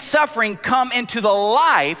pain and suffering come into the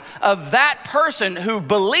life of that person who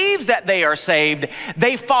believes that they are saved,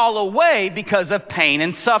 they fall away because of pain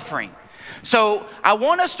and suffering. So I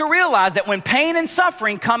want us to realize that when pain and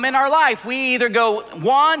suffering come in our life, we either go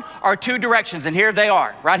 1 or 2 directions. And here they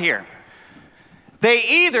are, right here.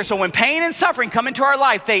 So when pain and suffering come into our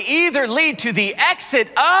life, they either lead to the exit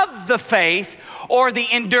of the faith or the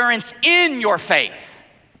endurance in your faith.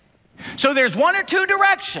 So there's 1 or 2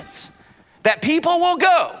 directions that people will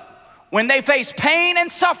go when they face pain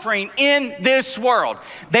and suffering in this world.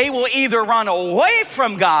 They will either run away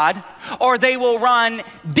from God or they will run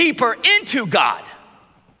deeper into God.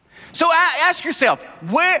 So ask yourself,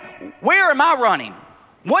 where am I running?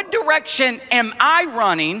 What direction am I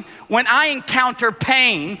running when I encounter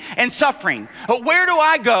pain and suffering? Where do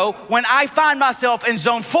I go when I find myself in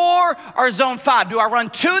zone 4 or zone 5? Do I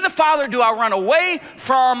run to the Father? Do I run away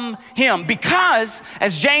from Him? Because,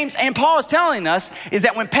 as James and Paul is telling us, is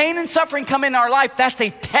that when pain and suffering come in our life, that's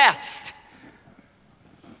a test.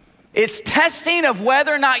 It's testing of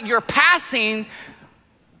whether or not you're passing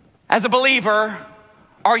as a believer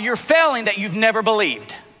or you're failing that you've never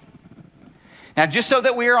believed. Now, just so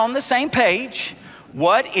that we are on the same page,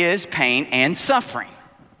 what is pain and suffering?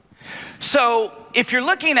 So, if you're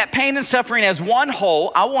looking at pain and suffering as one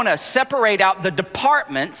whole, I want to separate out the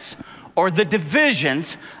departments or the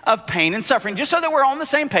divisions of pain and suffering, just so that we're on the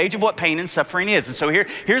same page of what pain and suffering is. And so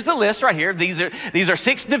here's the list right here. These are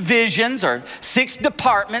 6 divisions or 6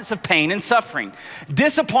 departments of pain and suffering.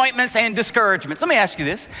 Disappointments and discouragements. Let me ask you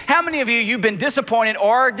this. How many of you've been disappointed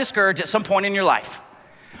or discouraged at some point in your life?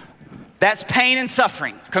 That's pain and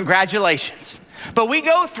suffering. Congratulations. But we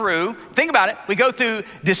go through, think about it, we go through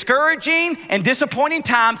discouraging and disappointing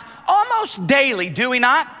times almost daily, do we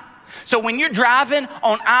not? So when you're driving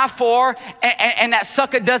on I-4 and that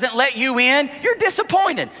sucker doesn't let you in, you're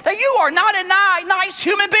disappointed that you are not a nice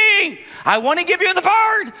human being. I want to give you the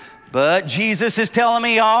bird, but Jesus is telling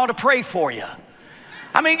me all to pray for you.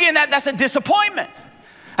 I mean, again, that's a disappointment.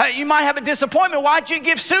 You might have a disappointment. Why'd you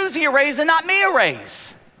give Susie a raise and not me a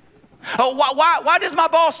raise? Oh, why does my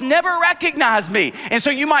boss never recognize me? And so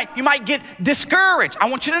you might get discouraged. I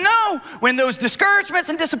want you to know, when those discouragements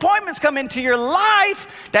and disappointments come into your life,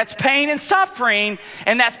 that's pain and suffering,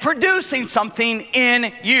 and that's producing something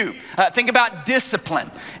in you. Think about discipline.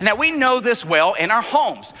 Now, we know this well in our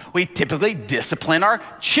homes. We typically discipline our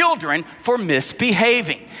children for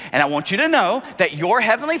misbehaving. And I want you to know that your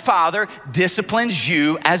Heavenly Father disciplines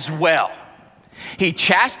you as well. He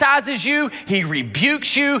chastises you, he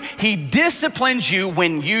rebukes you, he disciplines you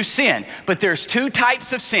when you sin. But there's two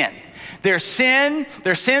types of sin. There's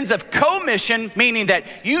sins of commission, meaning that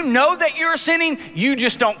you know that you're sinning, you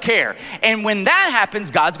just don't care. And when that happens,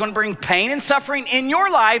 God's going to bring pain and suffering in your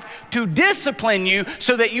life to discipline you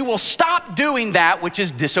so that you will stop doing that which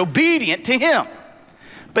is disobedient to him.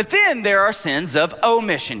 But then there are sins of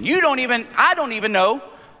omission. I don't even know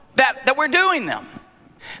that we're doing them.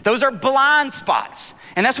 Those are blind spots.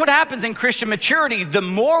 And that's what happens in Christian maturity. The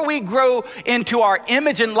more we grow into our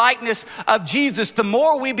image and likeness of Jesus, the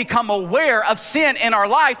more we become aware of sin in our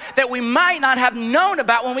life that we might not have known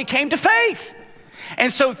about when we came to faith.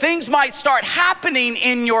 And so things might start happening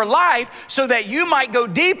in your life so that you might go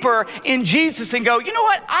deeper in Jesus and go, you know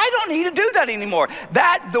what? I don't need to do that anymore.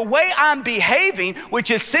 That the way I'm behaving,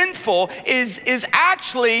 which is sinful, is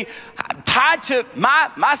actually tied to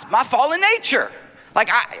my fallen nature. Like,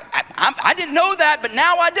 I didn't know that, but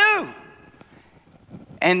now I do.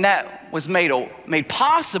 And that was made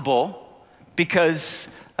possible because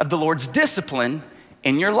of the Lord's discipline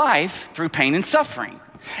in your life through pain and suffering.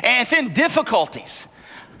 And then difficulties.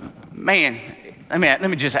 Man, let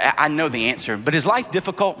me just, I know the answer, but is life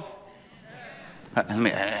difficult? Let me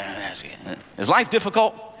ask you. Is life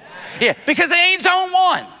difficult? Yeah, because it ain't zone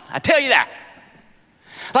one. I tell you that.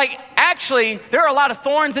 Like, actually, there are a lot of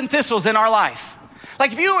thorns and thistles in our life.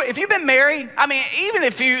 Like if you've been married, I mean, even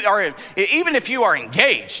if you are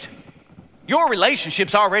engaged, your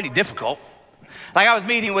relationship's already difficult. Like I was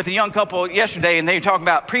meeting with a young couple yesterday and they were talking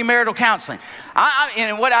about premarital counseling.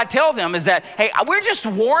 And what I tell them is that, hey, we're just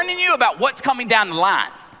warning you about what's coming down the line.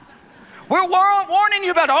 We're warning you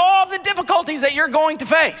about all the difficulties that you're going to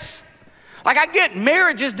face. Like I get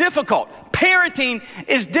marriage is difficult. Parenting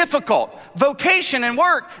is difficult. Vocation and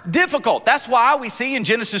work, difficult. That's why we see in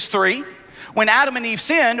Genesis 3, when Adam and Eve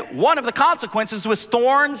sinned, one of the consequences was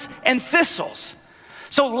thorns and thistles.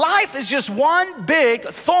 So life is just one big,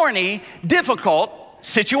 thorny, difficult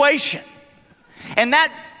situation. And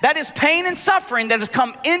that is pain and suffering that has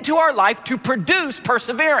come into our life to produce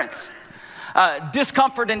perseverance,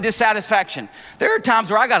 discomfort and dissatisfaction. There are times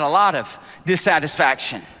where I got a lot of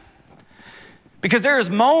dissatisfaction because there's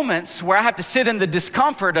moments where I have to sit in the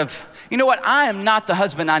discomfort of, you know what, I am not the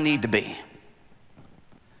husband I need to be.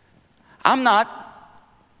 I'm not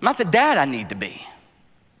the dad I need to be.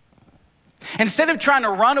 Instead of trying to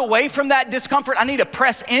run away from that discomfort, I need to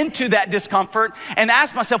press into that discomfort and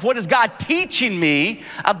ask myself, what is God teaching me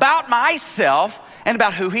about myself and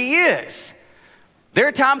about who he is? There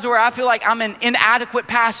are times where I feel like I'm an inadequate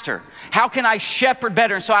pastor. How can I shepherd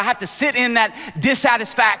better? And so I have to sit in that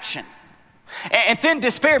dissatisfaction. And then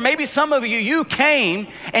despair. Maybe some of you came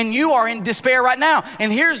and you are in despair right now.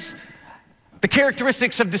 And here's the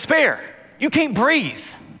characteristics of despair. You can't breathe.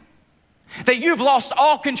 That you've lost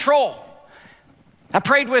all control. I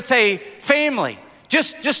prayed with a family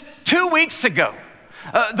just 2 weeks ago.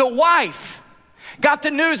 The wife got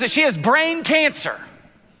the news that she has brain cancer.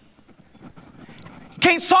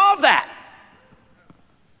 Can't solve that.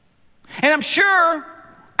 And I'm sure,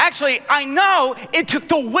 actually, I know it took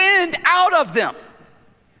the wind out of them.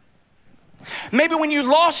 Maybe when you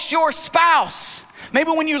lost your spouse,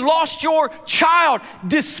 maybe when you lost your child,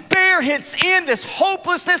 despair hits in, this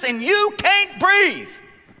hopelessness, and you can't breathe.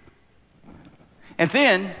 And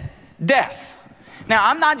then death. Now,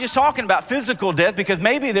 I'm not just talking about physical death, because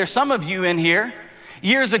maybe there's some of you in here,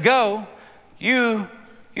 years ago, you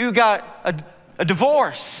got a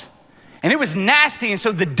divorce, and it was nasty, and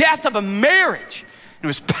so the death of a marriage, it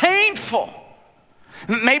was painful.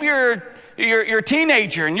 Maybe you're a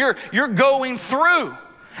teenager, and you're going through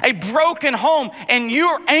a broken home, and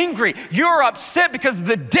you're angry, you're upset because of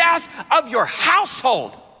the death of your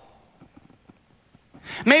household.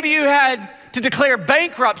 Maybe you had to declare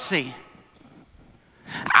bankruptcy.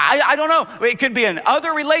 I don't know. It could be an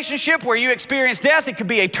other relationship where you experience death. It could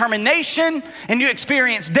be a termination and you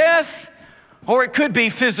experience death, or it could be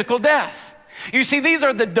physical death. You see, these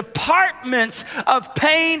are the departments of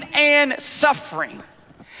pain and suffering.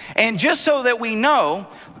 And just so that we know,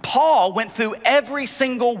 Paul went through every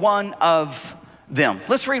single one of them.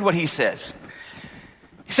 Let's read what he says.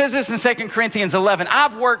 He says this in 2 Corinthians 11,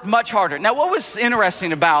 I've worked much harder. Now, what was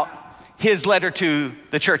interesting about his letter to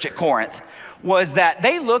the church at Corinth was that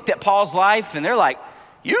they looked at Paul's life and they're like,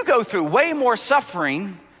 you go through way more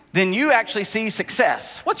suffering than you actually see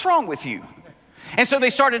success. What's wrong with you? And so they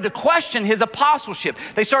started to question his apostleship.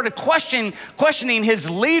 They started questioning his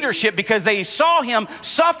leadership because they saw him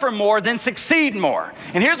suffer more than succeed more.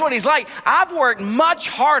 And here's what he's like: I've worked much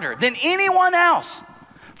harder than anyone else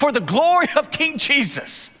for the glory of King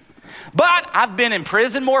Jesus. But I've been in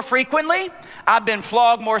prison more frequently. I've been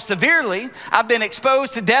flogged more severely. I've been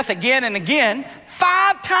exposed to death again and again.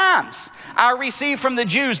 5 times I received from the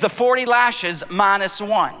Jews the 40 lashes minus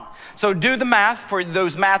 1. So do the math for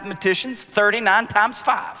those mathematicians, 39 times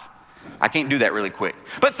 5. I can't do that really quick.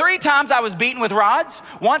 But 3 times I was beaten with rods.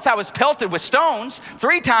 Once I was pelted with stones.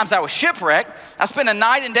 3 times I was shipwrecked. I spent a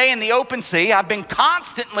night and day in the open sea. I've been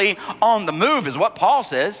constantly on the move, is what Paul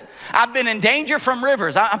says. I've been in danger from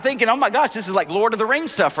rivers. I'm thinking, oh my gosh, this is like Lord of the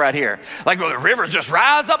Rings stuff right here. Like, well, the rivers just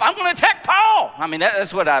rise up. I'm going to attack Paul. I mean,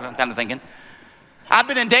 that's what I'm kind of thinking. I've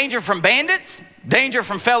been in danger from bandits, danger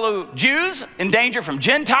from fellow Jews, in danger from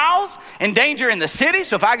Gentiles, in danger in the city.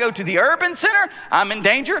 So if I go to the urban center, I'm in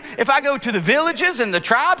danger. If I go to the villages and the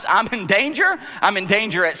tribes, I'm in danger. I'm in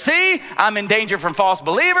danger at sea. I'm in danger from false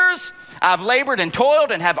believers. I've labored and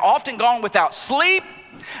toiled and have often gone without sleep.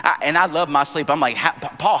 And I love my sleep. I'm like,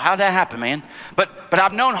 Paul, how did that happen, man? But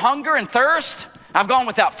I've known hunger and thirst. I've gone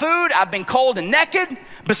without food. I've been cold and naked.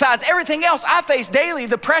 Besides everything else, I face daily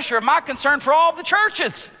the pressure of my concern for all of the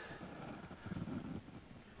churches.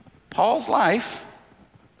 Paul's life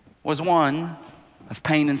was one of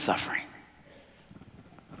pain and suffering.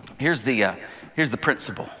 Here's the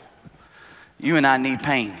principle. You and I need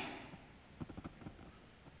pain.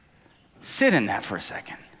 Sit in that for a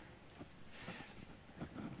second.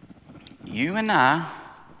 You and I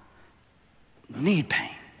need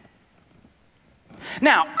pain.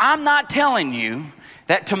 Now, I'm not telling you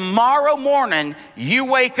that tomorrow morning you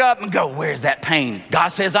wake up and go, where's that pain? God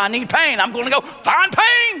says I need pain. I'm going to go find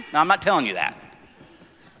pain. No, I'm not telling you that.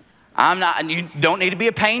 You don't need to be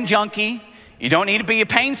a pain junkie. You don't need to be a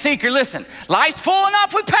pain seeker. Listen, life's full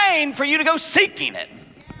enough with pain for you to go seeking it.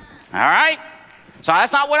 All right? So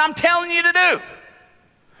that's not what I'm telling you to do.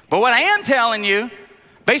 But what I am telling you,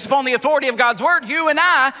 based upon the authority of God's word, you and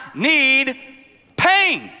I need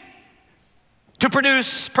pain to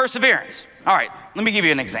produce perseverance. All right, let me give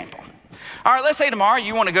you an example. All right, let's say tomorrow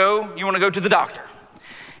you want to go to the doctor,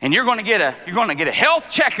 and you're going to get a health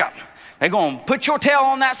checkup. They're going to put your tail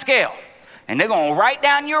on that scale, and they're going to write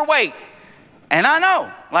down your weight. And I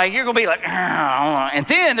know, like, you're going to be like, and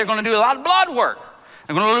then they're going to do a lot of blood work.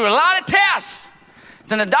 They're going to do a lot of tests.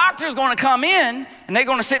 Then the doctor's going to come in, and they're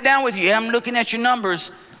going to sit down with you. I'm looking at your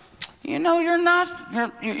numbers. You know, you're not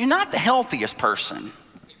the healthiest person.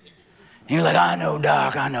 And you're like, I know,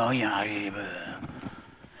 doc, I know.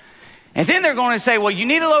 And then they're going to say, well, you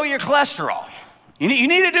need to lower your cholesterol. You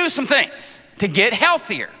need to do some things to get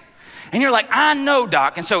healthier. And you're like, I know,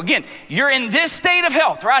 doc. And so again, you're in this state of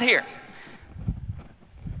health right here.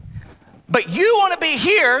 But you want to be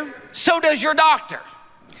here, so does your doctor.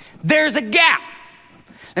 There's a gap.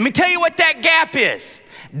 Let me tell you what that gap is.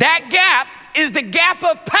 That gap is the gap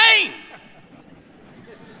of pain.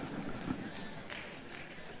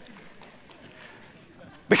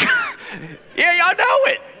 Because, yeah, y'all know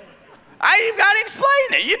it. I ain't even got to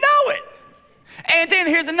explain it. You know it. And then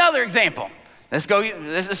here's another example.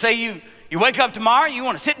 Let's say you wake up tomorrow, you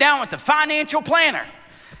want to sit down with the financial planner,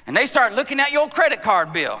 and they start looking at your credit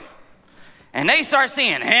card bill. And they start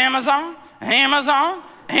seeing Amazon. What are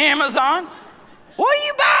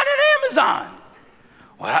you buying at Amazon?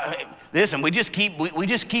 Well, listen, we just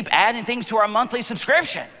keep adding things to our monthly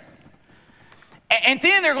subscription. And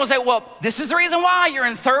then they're going to say, well, this is the reason why you're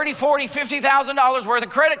in $30,000, $40,000, $50,000 worth of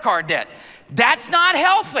credit card debt. That's not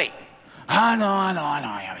healthy. I know.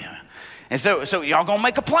 And so y'all going to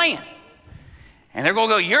make a plan. And they're going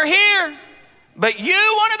to go, you're here, but you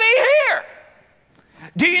want to be here.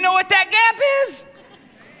 Do you know what that gap is?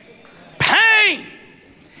 Pain.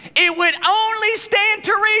 It would only stand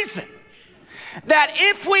to reason that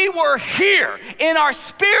if we were here in our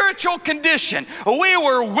spiritual condition, we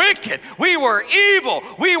were wicked, we were evil,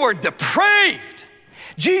 we were depraved.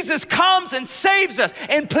 Jesus comes and saves us,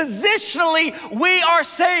 and positionally we are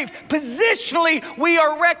saved. Positionally we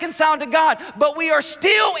are reconciled to God, but we are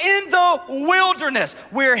still in the wilderness.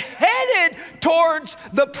 We're headed towards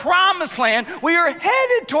the promised land. We are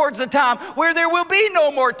headed towards the time where there will be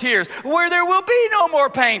no more tears, where there will be no more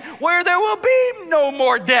pain, where there will be no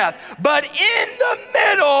more death. But in the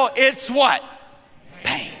middle, it's what?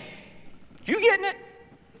 Pain. You getting it?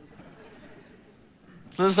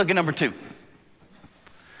 So let's look at number 2.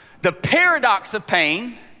 The paradox of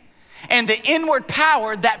pain and the inward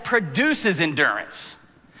power that produces endurance.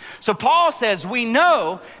 So Paul says, we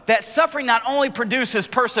know that suffering not only produces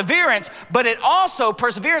perseverance, but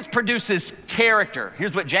perseverance produces character.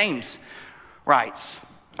 Here's what James writes.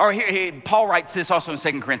 Paul writes this also in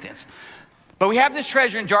 2 Corinthians. But we have this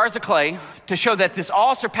treasure in jars of clay to show that this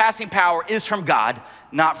all-surpassing power is from God,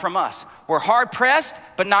 not from us. We're hard-pressed,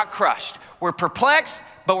 but not crushed. We're perplexed,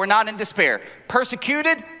 but we're not in despair.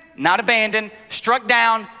 Persecuted, not abandoned. Struck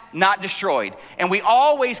down, not destroyed. And we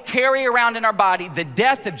always carry around in our body the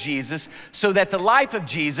death of Jesus so that the life of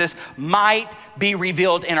Jesus might be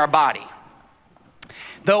revealed in our body.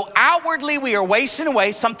 Though outwardly we are wasting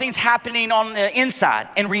away, something's happening on the inside,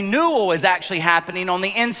 and renewal is actually happening on the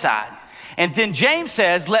inside. And then James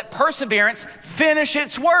says, let perseverance finish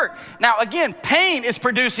its work. Now again, pain is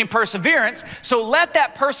producing perseverance, so let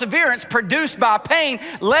that perseverance produced by pain,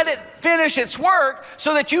 let it finish its work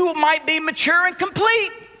so that you might be mature and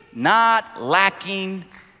complete, not lacking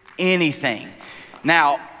anything.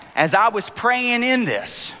 Now, as I was praying in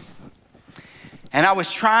this, and I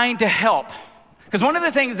was trying to help, because one of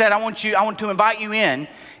the things that I want to invite you in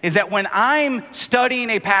is that when I'm studying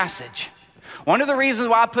a passage, one of the reasons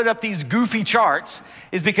why I put up these goofy charts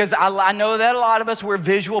is because I know that a lot of us, we're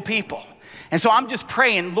visual people. And so I'm just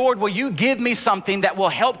praying, Lord, will you give me something that will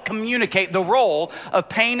help communicate the role of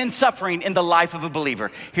pain and suffering in the life of a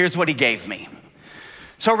believer? Here's what he gave me.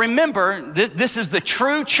 So remember, this is the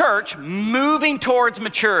true church moving towards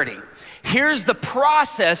maturity. Here's the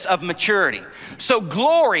process of maturity. So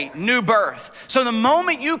glory, new birth. So the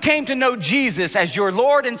moment you came to know Jesus as your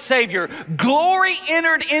Lord and Savior, glory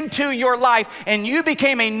entered into your life and you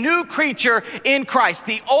became a new creature in Christ.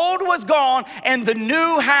 The old was gone and the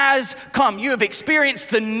new has come. You have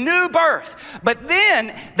experienced the new birth. But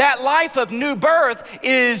then that life of new birth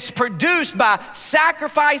is produced by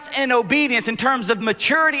sacrifice and obedience. In terms of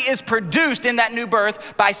maturity is produced in that new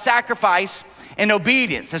birth by sacrifice and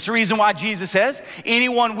obedience. That's the reason why Jesus says,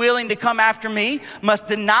 anyone willing to come after me must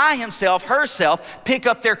deny himself, herself, pick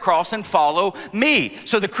up their cross and follow me.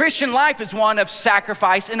 So the Christian life is one of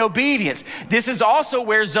sacrifice and obedience. This is also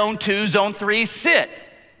where zone 2, zone 3 sit.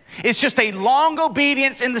 It's just a long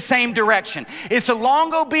obedience in the same direction. It's a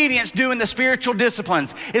long obedience doing the spiritual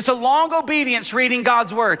disciplines. It's a long obedience reading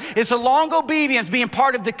God's word. It's a long obedience being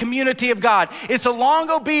part of the community of God. It's a long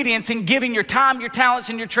obedience in giving your time, your talents,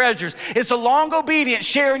 and your treasures. It's a long obedience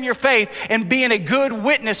sharing your faith and being a good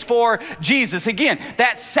witness for Jesus. Again,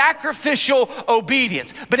 that sacrificial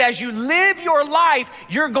obedience. But as you live your life,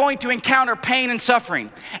 you're going to encounter pain and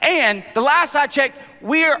suffering. And the last I checked,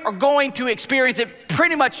 we are going to experience it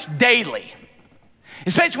pretty much daily,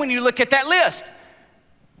 especially when you look at that list,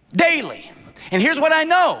 daily. And here's what I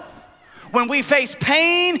know. When we face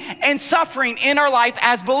pain and suffering in our life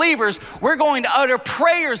as believers, we're going to utter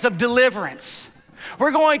prayers of deliverance. We're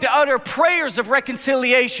going to utter prayers of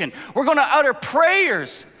reconciliation. We're going to utter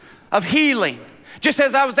prayers of healing. Just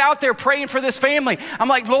as I was out there praying for this family, I'm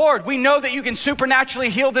like, Lord, we know that you can supernaturally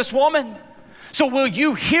heal this woman. So will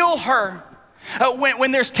you heal her?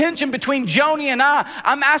 When there's tension between Joni and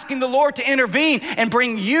I'm asking the Lord to intervene and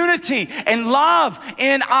bring unity and love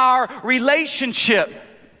in our relationship.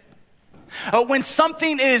 When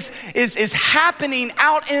something is happening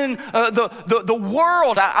out in the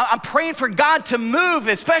world, I'm praying for God to move,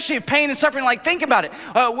 especially if pain and suffering. Like, think about it.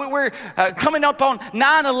 We're coming up on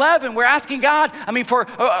 9/11. We're asking God, for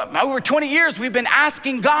over 20 years, we've been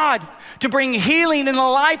asking God to bring healing in the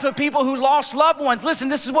life of people who lost loved ones. Listen,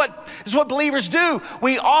 this is what believers do.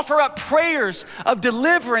 We offer up prayers of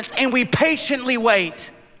deliverance and we patiently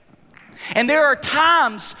wait. And there are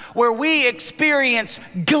times where we experience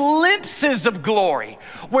glimpses of glory,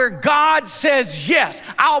 where God says, yes,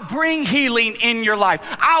 I'll bring healing in your life.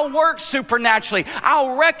 I'll work supernaturally.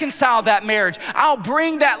 I'll reconcile that marriage. I'll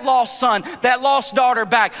bring that lost son, that lost daughter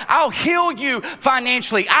back. I'll heal you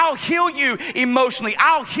financially. I'll heal you emotionally.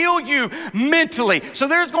 I'll heal you mentally. So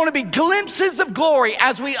there's going to be glimpses of glory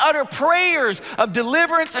as we utter prayers of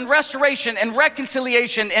deliverance and restoration and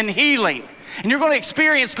reconciliation and healing. And you're going to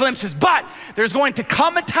experience glimpses, but there's going to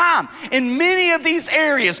come a time in many of these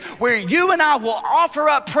areas where you and I will offer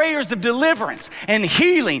up prayers of deliverance and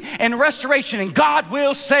healing and restoration, and God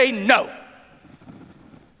will say no.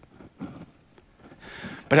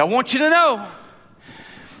 But I want you to know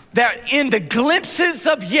that in the glimpses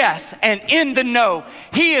of yes and in the no,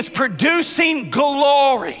 He is producing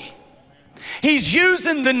glory. He's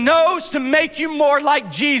using the no's to make you more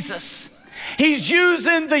like Jesus. He's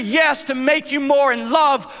using the yes to make you more in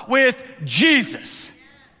love with Jesus.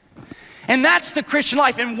 And that's the Christian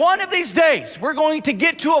life. And one of these days, we're going to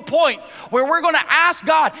get to a point where we're going to ask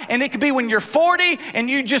God, and it could be when you're 40 and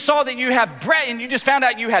you just saw that you have and you just found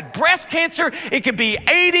out you had breast cancer. It could be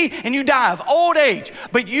 80 and you die of old age.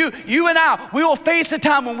 But you and I, we will face a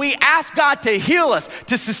time when we ask God to heal us,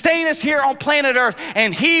 to sustain us here on planet Earth,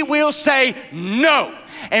 and He will say no.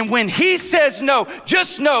 And when He says no,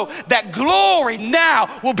 just know that glory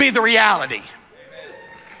now will be the reality.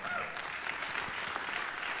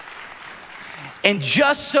 And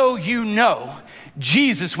just so you know,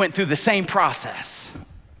 Jesus went through the same process.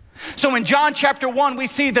 So in John chapter 1, we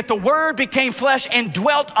see that the Word became flesh and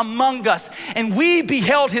dwelt among us, and we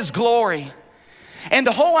beheld His glory. And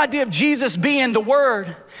the whole idea of Jesus being the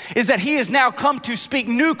Word is that He has now come to speak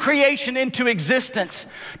new creation into existence,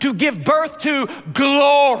 to give birth to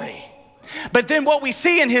glory. But then what we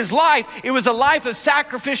see in His life, it was a life of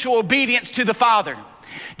sacrificial obedience to the Father.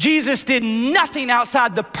 Jesus did nothing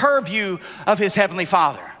outside the purview of His Heavenly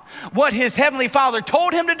Father. What His Heavenly Father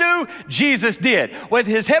told Him to do, Jesus did. What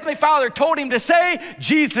His Heavenly Father told Him to say,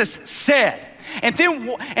 Jesus said. And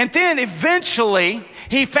then eventually,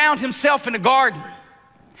 He found Himself in a garden.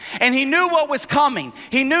 And He knew what was coming.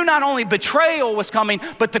 He knew not only betrayal was coming,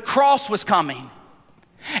 but the cross was coming.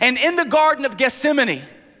 And in the Garden of Gethsemane,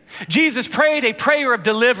 Jesus prayed a prayer of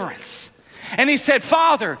deliverance. And He said,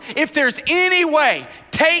 Father, if there's any way,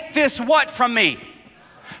 take this what from me?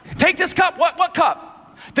 Take this cup. What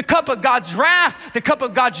cup? The cup of God's wrath, the cup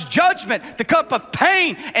of God's judgment, the cup of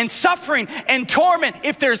pain and suffering and torment.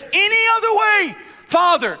 If there's any other way,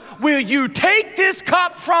 Father, will you take this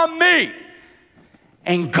cup from me?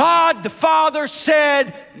 And God the Father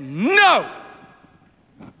said, no.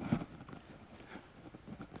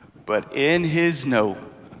 But in His no,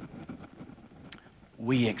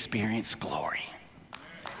 we experience glory.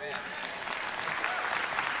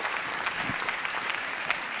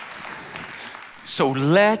 So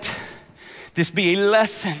let this be a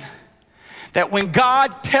lesson that when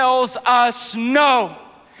God tells us no,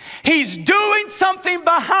 He's doing something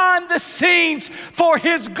behind the scenes for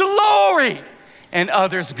His glory and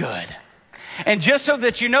others' good. And just so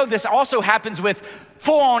that you know, this also happens with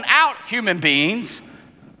full-on out human beings.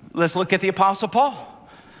 Let's look at the Apostle Paul.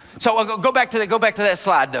 So go back to that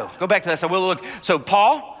slide, though. Go back to that slide. We'll look. So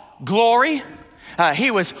Paul, glory.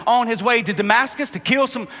 He was on his way to Damascus to kill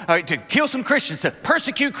some Christians, to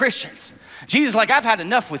persecute Christians. Jesus, like, I've had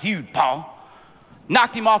enough with you, Paul.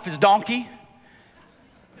 Knocked him off his donkey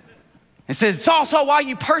and says, Saul, Saul, why are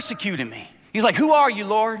you persecuting me? He's like, who are you,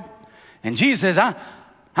 Lord? And Jesus says,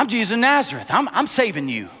 I'm Jesus of Nazareth. I'm saving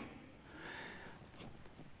you.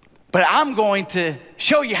 But I'm going to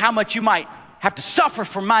show you how much you might have to suffer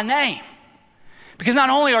for my name. Because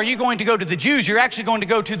not only are you going to go to the Jews, you're actually going to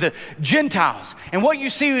go to the Gentiles. And what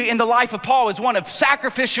you see in the life of Paul is one of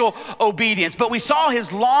sacrificial obedience. But we saw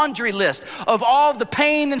his laundry list of all the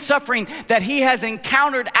pain and suffering that he has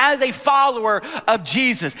encountered as a follower of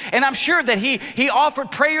Jesus. And I'm sure that he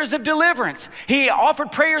offered prayers of deliverance. He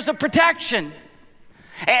offered prayers of protection.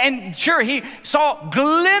 And sure, he saw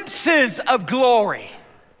glimpses of glory.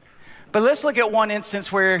 But let's look at one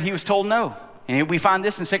instance where he was told no. And we find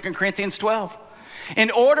this in 2 Corinthians 12. In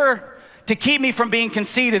order to keep me from being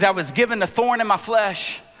conceited, I was given a thorn in my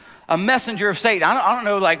flesh, a messenger of Satan. I don't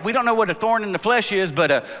know, like, we don't know what a thorn in the flesh is,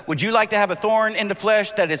 but would you like to have a thorn in the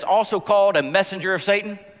flesh that is also called a messenger of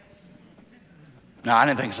Satan? No, I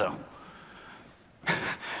didn't think so.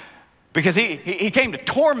 Because he came to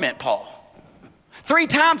torment Paul. 3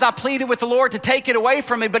 times I pleaded with the Lord to take it away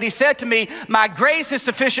from me, but He said to me, my grace is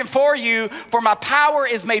sufficient for you, for my power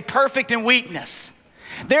is made perfect in weakness.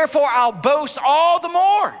 Therefore, I'll boast all the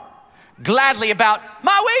more gladly about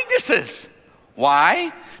my weaknesses.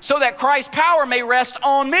 Why? So that Christ's power may rest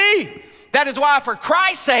on me. That is why, for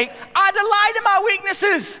Christ's sake, I delight in my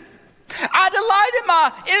weaknesses. I delight in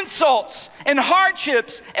my insults and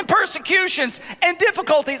hardships and persecutions and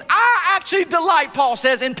difficulties. I actually delight, Paul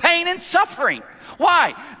says, in pain and suffering.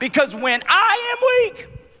 Why? Because when I am weak,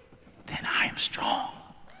 then I am strong.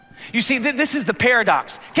 You see, this is the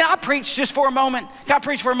paradox. Can I preach just for a moment? Can I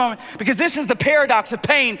preach for a moment? Because this is the paradox of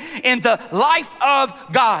pain in the life of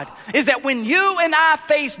God, is that when you and I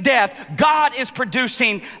face death, God is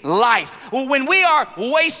producing life. When we are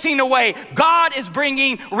wasting away, God is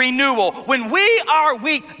bringing renewal. When we are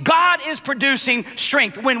weak, God is producing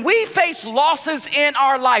strength. When we face losses in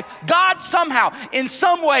our life, God somehow, in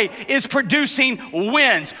some way, is producing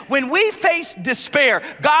wins. When we face despair,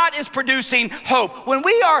 God is producing hope. When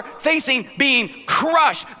we are facing being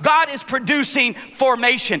crushed, God is producing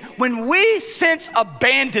formation. When we sense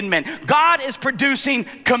abandonment, God is producing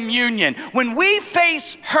communion. When we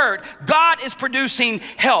face hurt, God is producing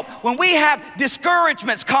help. When we have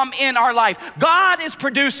discouragements come in our life, God is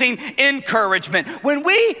producing encouragement. When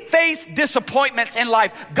we face disappointments in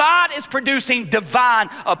life, God is producing divine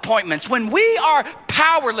appointments. When we are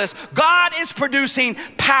powerless, God is producing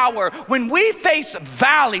power. When we face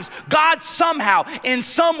valleys, God somehow, in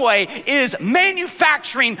some way, is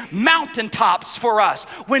manufacturing mountaintops for us.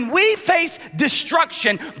 When we face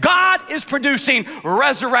destruction, God is producing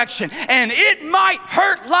resurrection. And it might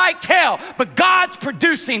hurt like hell, but God's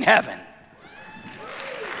producing heaven.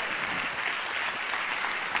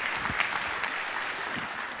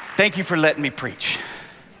 Thank you for letting me preach,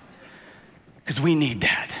 because we need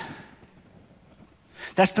that.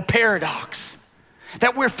 That's the paradox,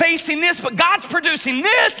 that we're facing this, but God's producing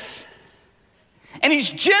this. And he's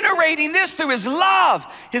generating this through his love,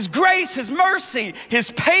 his grace, his mercy,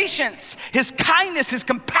 his patience, his kindness, his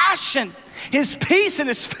compassion, his peace, and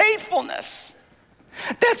his faithfulness.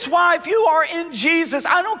 That's why if you are in Jesus,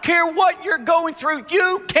 I don't care what you're going through,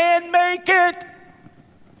 you can make it.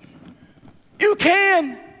 You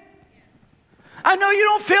can. I know you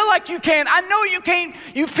don't feel like you can. I know you can't.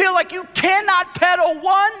 You feel like you cannot pedal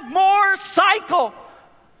one more cycle.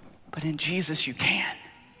 But in Jesus, you can.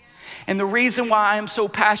 And the reason why I am so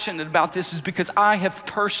passionate about this is because I have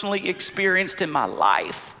personally experienced in my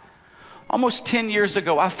life. Almost 10 years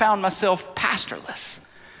ago, I found myself pastorless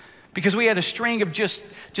because we had a string of just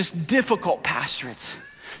difficult pastorates.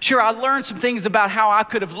 Sure, I learned some things about how I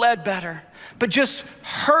could have led better, but just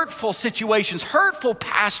hurtful situations, hurtful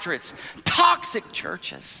pastorates, toxic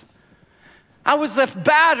churches. I was left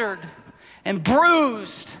battered and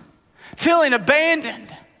bruised, feeling abandoned.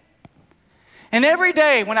 And every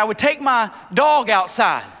day when I would take my dog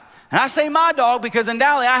outside, and I say my dog because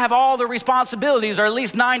undoubtedly I have all the responsibilities, or at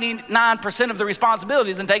least 99% of the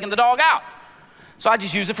responsibilities in taking the dog out. So I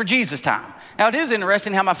just use it for Jesus time. Now it is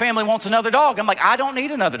interesting how my family wants another dog. I'm like, I don't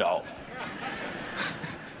need another dog.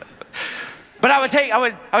 But I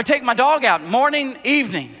would take my dog out morning,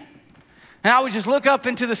 evening, and I would just look up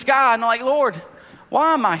into the sky and I'm like, Lord,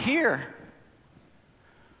 why am I here?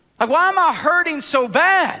 Like, why am I hurting so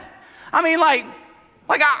bad? I mean, like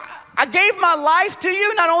I gave my life to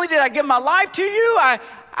you. Not only did I give my life to you,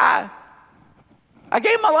 I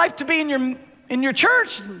gave my life to be in your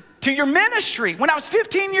church, to your ministry when I was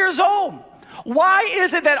 15 years old. Why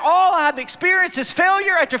is it that all I've experienced is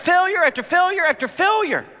failure after failure after failure after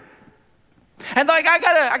failure? And like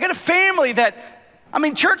I got a family that, I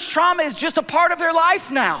mean, church trauma is just a part of their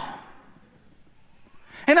life now.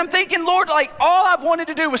 And I'm thinking, Lord, like all I've wanted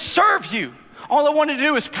to do was serve you. All I wanted to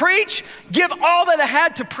do is preach, give all that I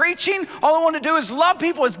had to preaching. All I wanted to do is love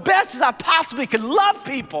people as best as I possibly could love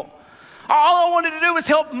people. All I wanted to do was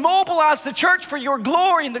help mobilize the church for your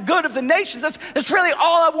glory and the good of the nations. That's really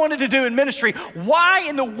all I wanted to do in ministry. Why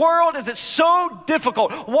in the world is it so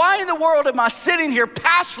difficult? Why in the world am I sitting here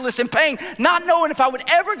pastorless in pain, not knowing if I would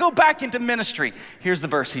ever go back into ministry? Here's the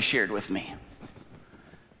verse he shared with me.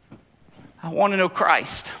 I want to know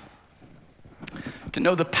Christ, to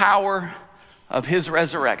know the power of his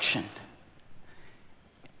resurrection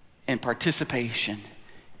and participation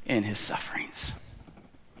in his sufferings.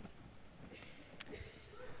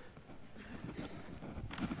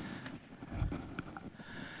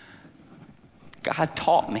 God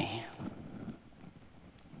taught me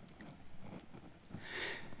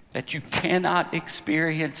that you cannot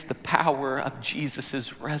experience the power of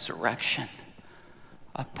Jesus' resurrection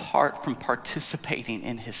apart from participating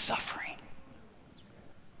in his suffering.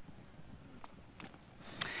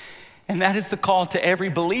 And that is the call to every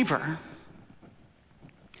believer.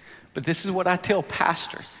 But this is what I tell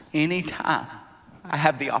pastors anytime I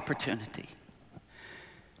have the opportunity,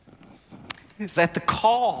 is that the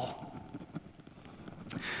call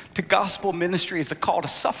to gospel ministry is a call to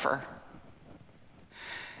suffer.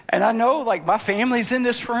 And I know, like, my family's in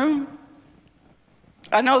this room.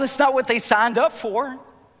 I know that's not what they signed up for.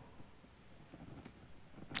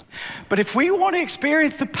 But if we want to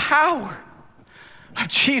experience the power of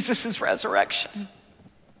Jesus' resurrection,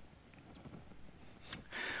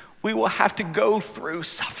 we will have to go through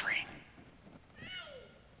suffering.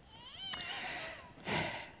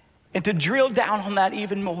 And to drill down on that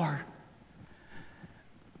even more,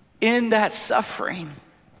 in that suffering,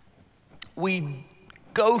 we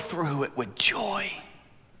go through it with joy.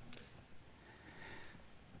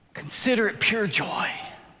 Consider it pure joy.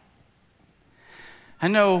 I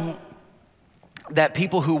know that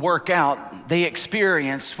people who work out, they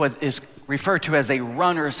experience what is referred to as a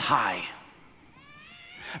runner's high.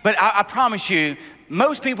 But I promise you,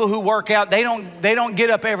 most people who work out, they don't get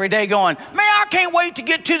up every day going, man, I can't wait to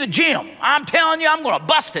get to the gym. I'm telling you, I'm going to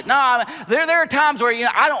bust it. No, there are times where,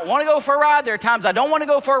 I don't want to go for a ride. There are times I don't want to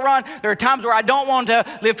go for a run. There are times where I don't want to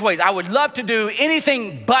lift weights. I would love to do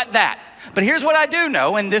anything but that. But here's what I do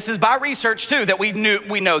know, and this is by research too, that we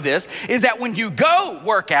know this, is that when you go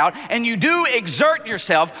work out and you do exert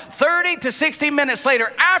yourself, 30 to 60 minutes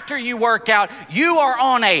later after you work out, you are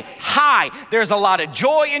on a high. There's a lot of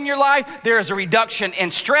joy in your life. There's a reduction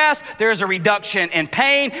in stress. There's a reduction in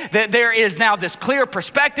pain. There is now this clear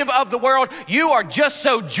perspective of the world. You are just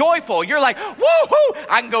so joyful. You're like, woohoo,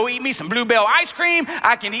 I can go eat me some Bluebell ice cream.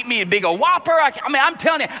 I can eat me a big old Whopper. I'm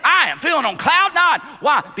telling you, I am feeling on cloud nine.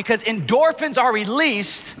 Why? Because endorphins are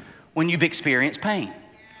released when you've experienced pain.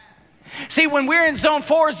 See, when we're in zone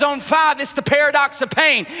 4, zone 5, it's the paradox of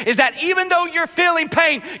pain, is that even though you're feeling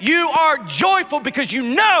pain, you are joyful because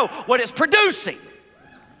you know what it's producing.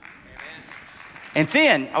 And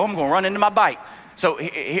then, I'm going to run into my bike. So,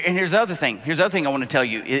 and here's the other thing. Here's the other thing I want to tell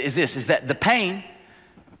you is that the pain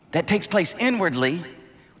that takes place inwardly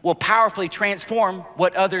will powerfully transform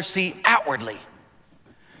what others see outwardly.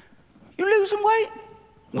 You losing weight?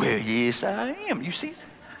 Well, yes, I am, you see.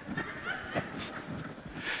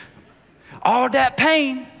 All that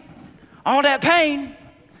pain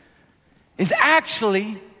is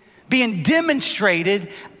actually being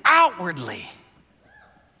demonstrated outwardly.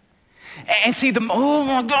 And see, oh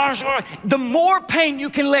my gosh, the more pain you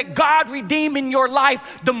can let God redeem in your life,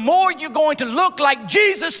 the more you're going to look like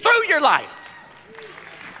Jesus through your life.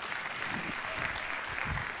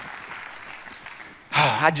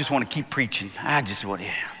 I just want to keep preaching. I just want to,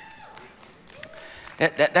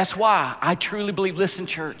 yeah. That's why I truly believe, listen,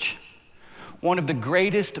 church, one of the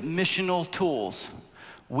greatest missional tools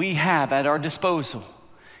we have at our disposal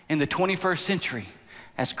in the 21st century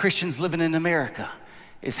as Christians living in America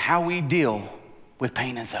is how we deal with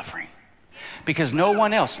pain and suffering. Because no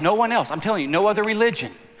one else, I'm telling you, no other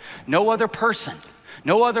religion, no other person,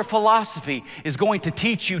 no other philosophy is going to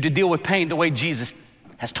teach you to deal with pain the way Jesus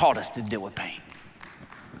has taught us to deal with pain.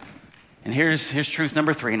 And here's truth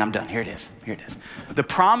number 3, and I'm done. Here it is. The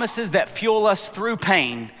promises that fuel us through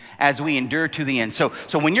pain as we endure to the end. So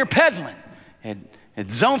when you're pedaling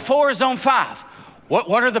at zone 4, zone 5,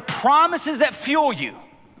 what are the promises that fuel you?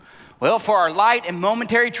 Well, for our light and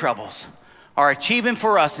momentary troubles are achieving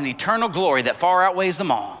for us an eternal glory that far outweighs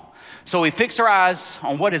them all. So we fix our eyes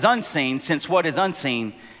on what is unseen, since what is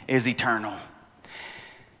unseen is eternal.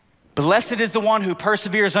 Blessed is the one who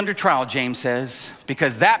perseveres under trial, James says,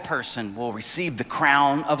 because that person will receive the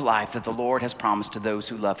crown of life that the Lord has promised to those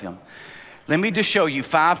who love him. Let me just show you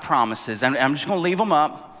 5 promises, and I'm just going to leave them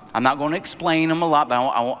up. I'm not going to explain them a lot, but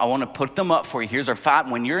I want to put them up for you. Here's our 5.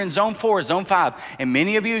 When you're in zone 4, zone 5, and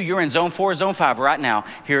many of you, you're in zone 4, zone 5 right now,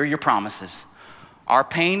 here are your promises. Our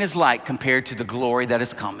pain is light compared to the glory that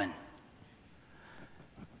is coming.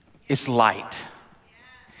 It's light.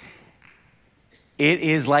 It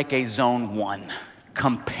is like a zone 1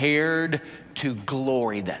 compared to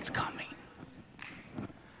glory that's coming.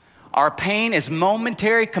 Our pain is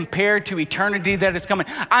momentary compared to eternity that is coming.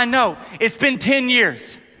 I know it's been 10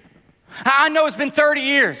 years. I know it's been 30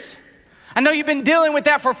 years. I know you've been dealing with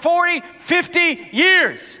that for 40, 50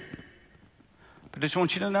 years. But I just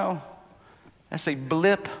want you to know that's a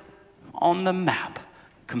blip on the map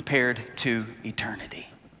compared to eternity.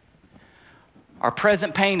 Our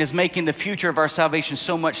present pain is making the future of our salvation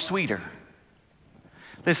so much sweeter.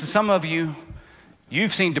 Listen, some of you,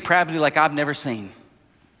 you've seen depravity like I've never seen.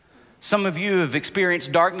 Some of you have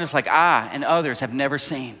experienced darkness like I and others have never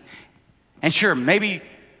seen. And sure, maybe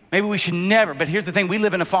we should never, but here's the thing, we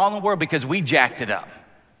live in a fallen world because we jacked it up.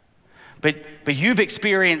 But you've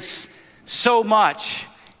experienced so much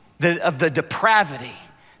of the depravity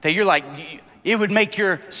that you're like, it would make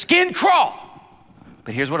your skin crawl.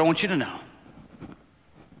 But here's what I want you to know.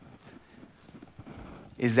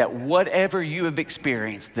 Is that whatever you have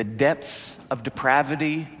experienced, the depths of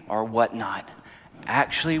depravity or whatnot,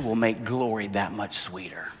 actually will make glory that much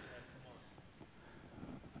sweeter.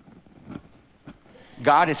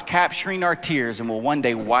 God is capturing our tears and will one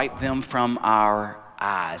day wipe them from our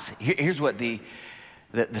eyes. Here's what the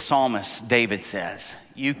psalmist David says.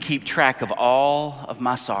 You keep track of all of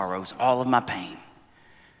my sorrows, all of my pain.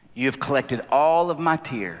 You have collected all of my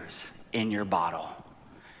tears in your bottle.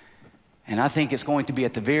 And I think it's going to be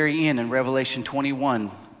at the very end in Revelation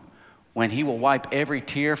 21 when he will wipe every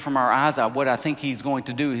tear from our eyes. What I think he's going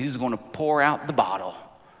to do, he's going to pour out the bottle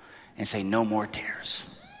and say, no more tears,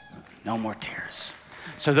 no more tears.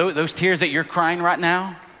 So those tears that you're crying right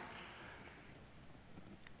now,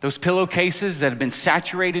 those pillowcases that have been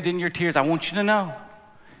saturated in your tears, I want you to know,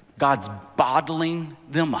 God's bottling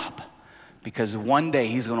them up because one day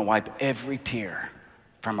he's going to wipe every tear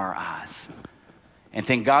from our eyes. And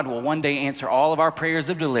then God will one day answer all of our prayers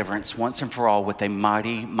of deliverance once and for all with a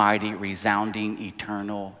mighty, mighty, resounding,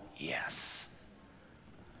 eternal yes.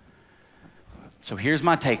 So here's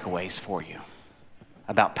my takeaways for you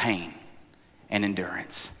about pain and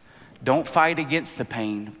endurance. Don't fight against the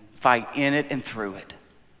pain, fight in it and through it.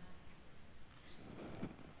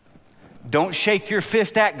 Don't shake your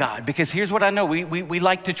fist at God, because here's what I know. We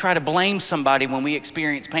like to try to blame somebody when we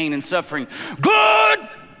experience pain and suffering. Good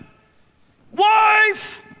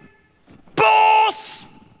wife, boss.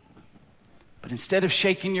 But instead of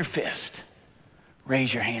shaking your fist,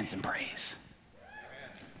 raise your hands in praise.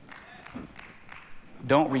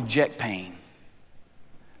 Don't reject pain.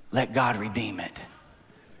 Let God redeem it.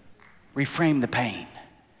 Reframe the pain,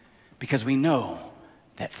 because we know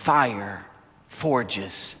that fire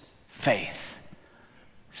forges faith.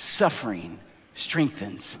 Suffering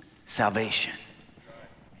strengthens salvation.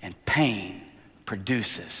 And pain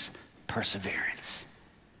produces perseverance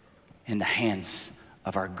in the hands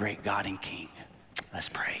of our great God and King. Let's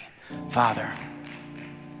pray. Father,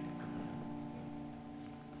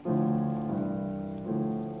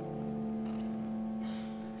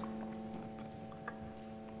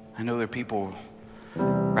 I know there are people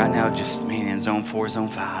right now just, man, in zone 4, zone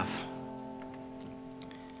 5.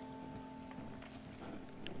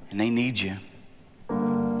 And they need you.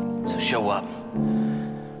 So show up.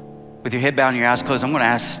 With your head bowed and your eyes closed, I'm going to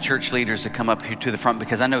ask church leaders to come up here to the front,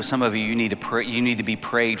 because I know some of you, you need to pray, you need to be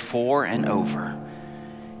prayed for and over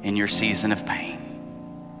in your season of pain.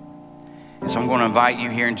 And so I'm going to invite you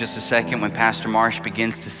here in just a second when Pastor Marsh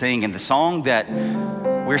begins to sing. And the song that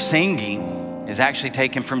we're singing is actually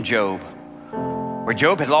taken from Job, where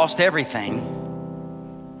Job had lost everything.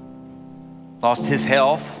 Lost his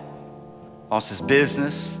health, lost his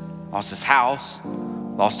business, lost his house,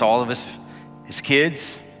 lost all of his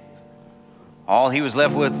kids. All he was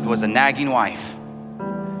left with was a nagging wife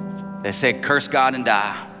that said, curse God and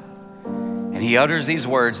die. And he utters these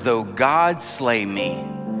words, though God slay me,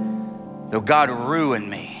 though God ruin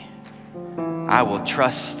me, I will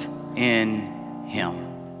trust in him.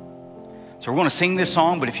 So we're going to sing this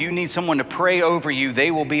song, but if you need someone to pray over you, they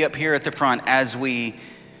will be up here at the front as we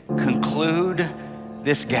conclude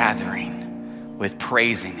this gathering with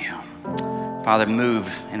praising him. Father, move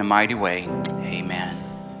in a mighty way. Amen.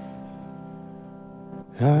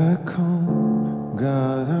 I come,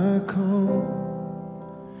 God, I come,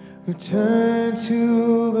 return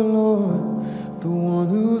to the Lord, the one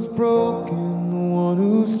who's broken, the one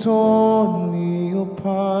who's torn me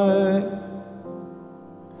apart.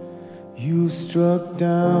 You struck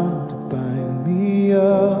down to bind me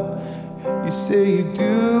up. You say you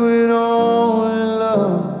do it all in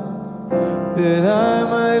love, that I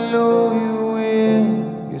might know you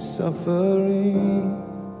in your suffering.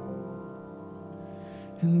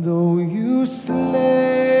 And though you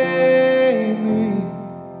slay me,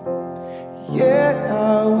 yet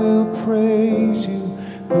I will praise you.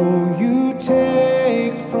 Though you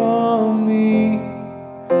take from me,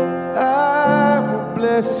 I will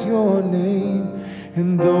bless your name.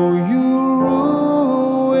 And though you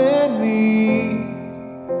ruin me,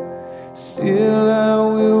 still I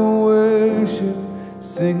will worship,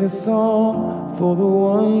 sing a song for the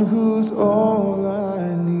one who's all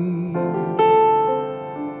I need.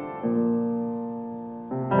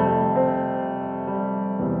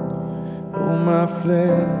 My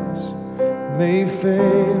flesh may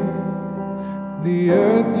fail, the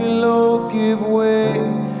earth below give way,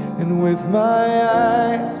 and with my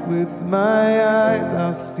eyes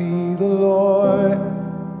I'll see the Lord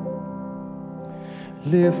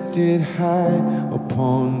lifted high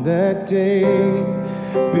upon that day.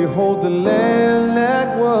 Behold the Lamb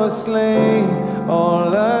that was slain,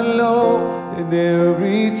 all I know, and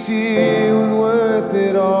every tear was worth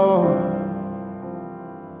it all.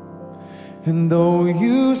 And though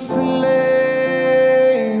you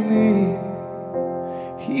slay me,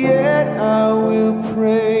 yet I will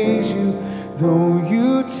praise you. Though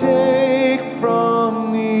you take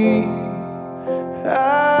from me,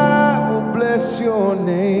 I will bless your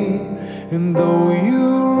name. And though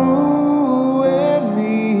you ruin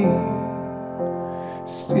me,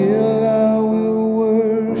 still I will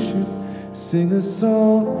worship, sing a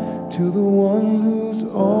song to the one who's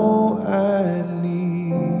all I need.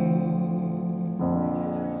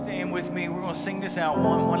 Sing this out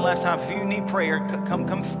one last time. If you need prayer,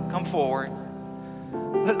 come forward.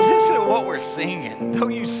 But listen to what we're singing. Though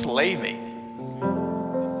you slay me,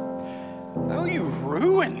 though you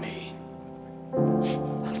ruin me,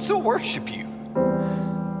 I'll still worship you.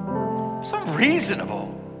 So I'm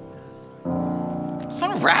reasonable.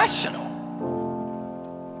 It's irrational.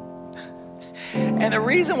 And the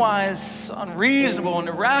reason why it's unreasonable and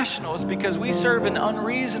irrational is because we serve an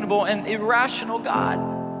unreasonable and irrational God.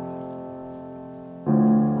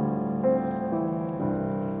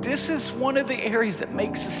 This is one of the areas that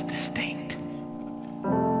makes us distinct.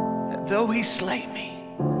 That though he slay me,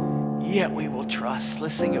 yet we will trust.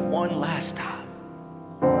 Let's sing it one last time.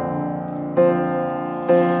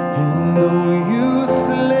 And though you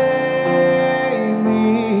slay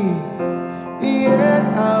me, yet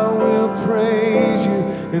I will praise you.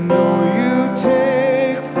 And though you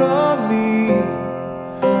take from me,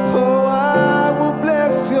 oh, I will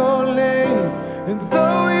bless your name. And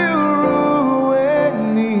though you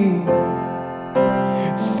ruin me,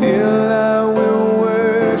 still I will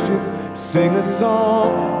worship, sing a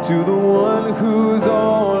song to the one who's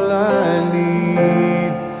all I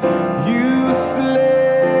need. You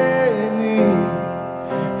slay me,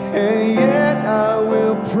 and yet I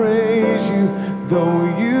will praise you. Though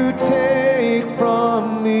you take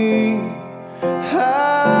from me,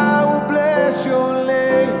 I will bless your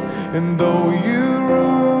name. And though you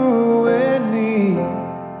ruin me,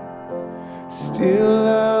 still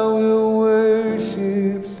I will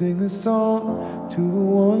worship, sing a song to the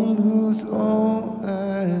one who's all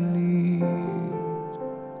I need.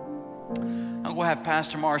 I'm going to have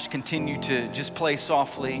Pastor Marsh continue to just play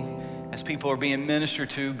softly as people are being ministered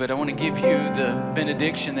to, but I want to give you the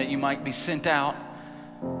benediction that you might be sent out.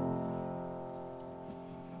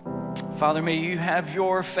 Father, may you have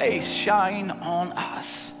your face shine on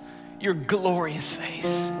us, your glorious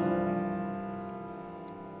face.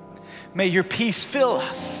 May your peace fill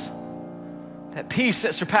us, that peace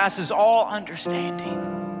that surpasses all understanding.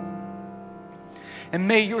 And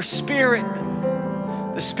may your Spirit,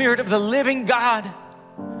 the Spirit of the living God,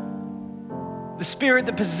 the Spirit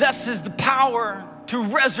that possesses the power to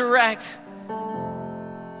resurrect,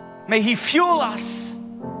 may he fuel us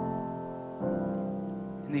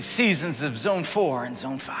in these seasons of Zone 4 and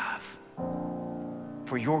Zone 5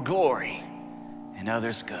 for your glory and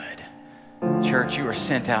others' good. Church, you are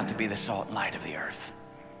sent out to be the salt and light of the earth.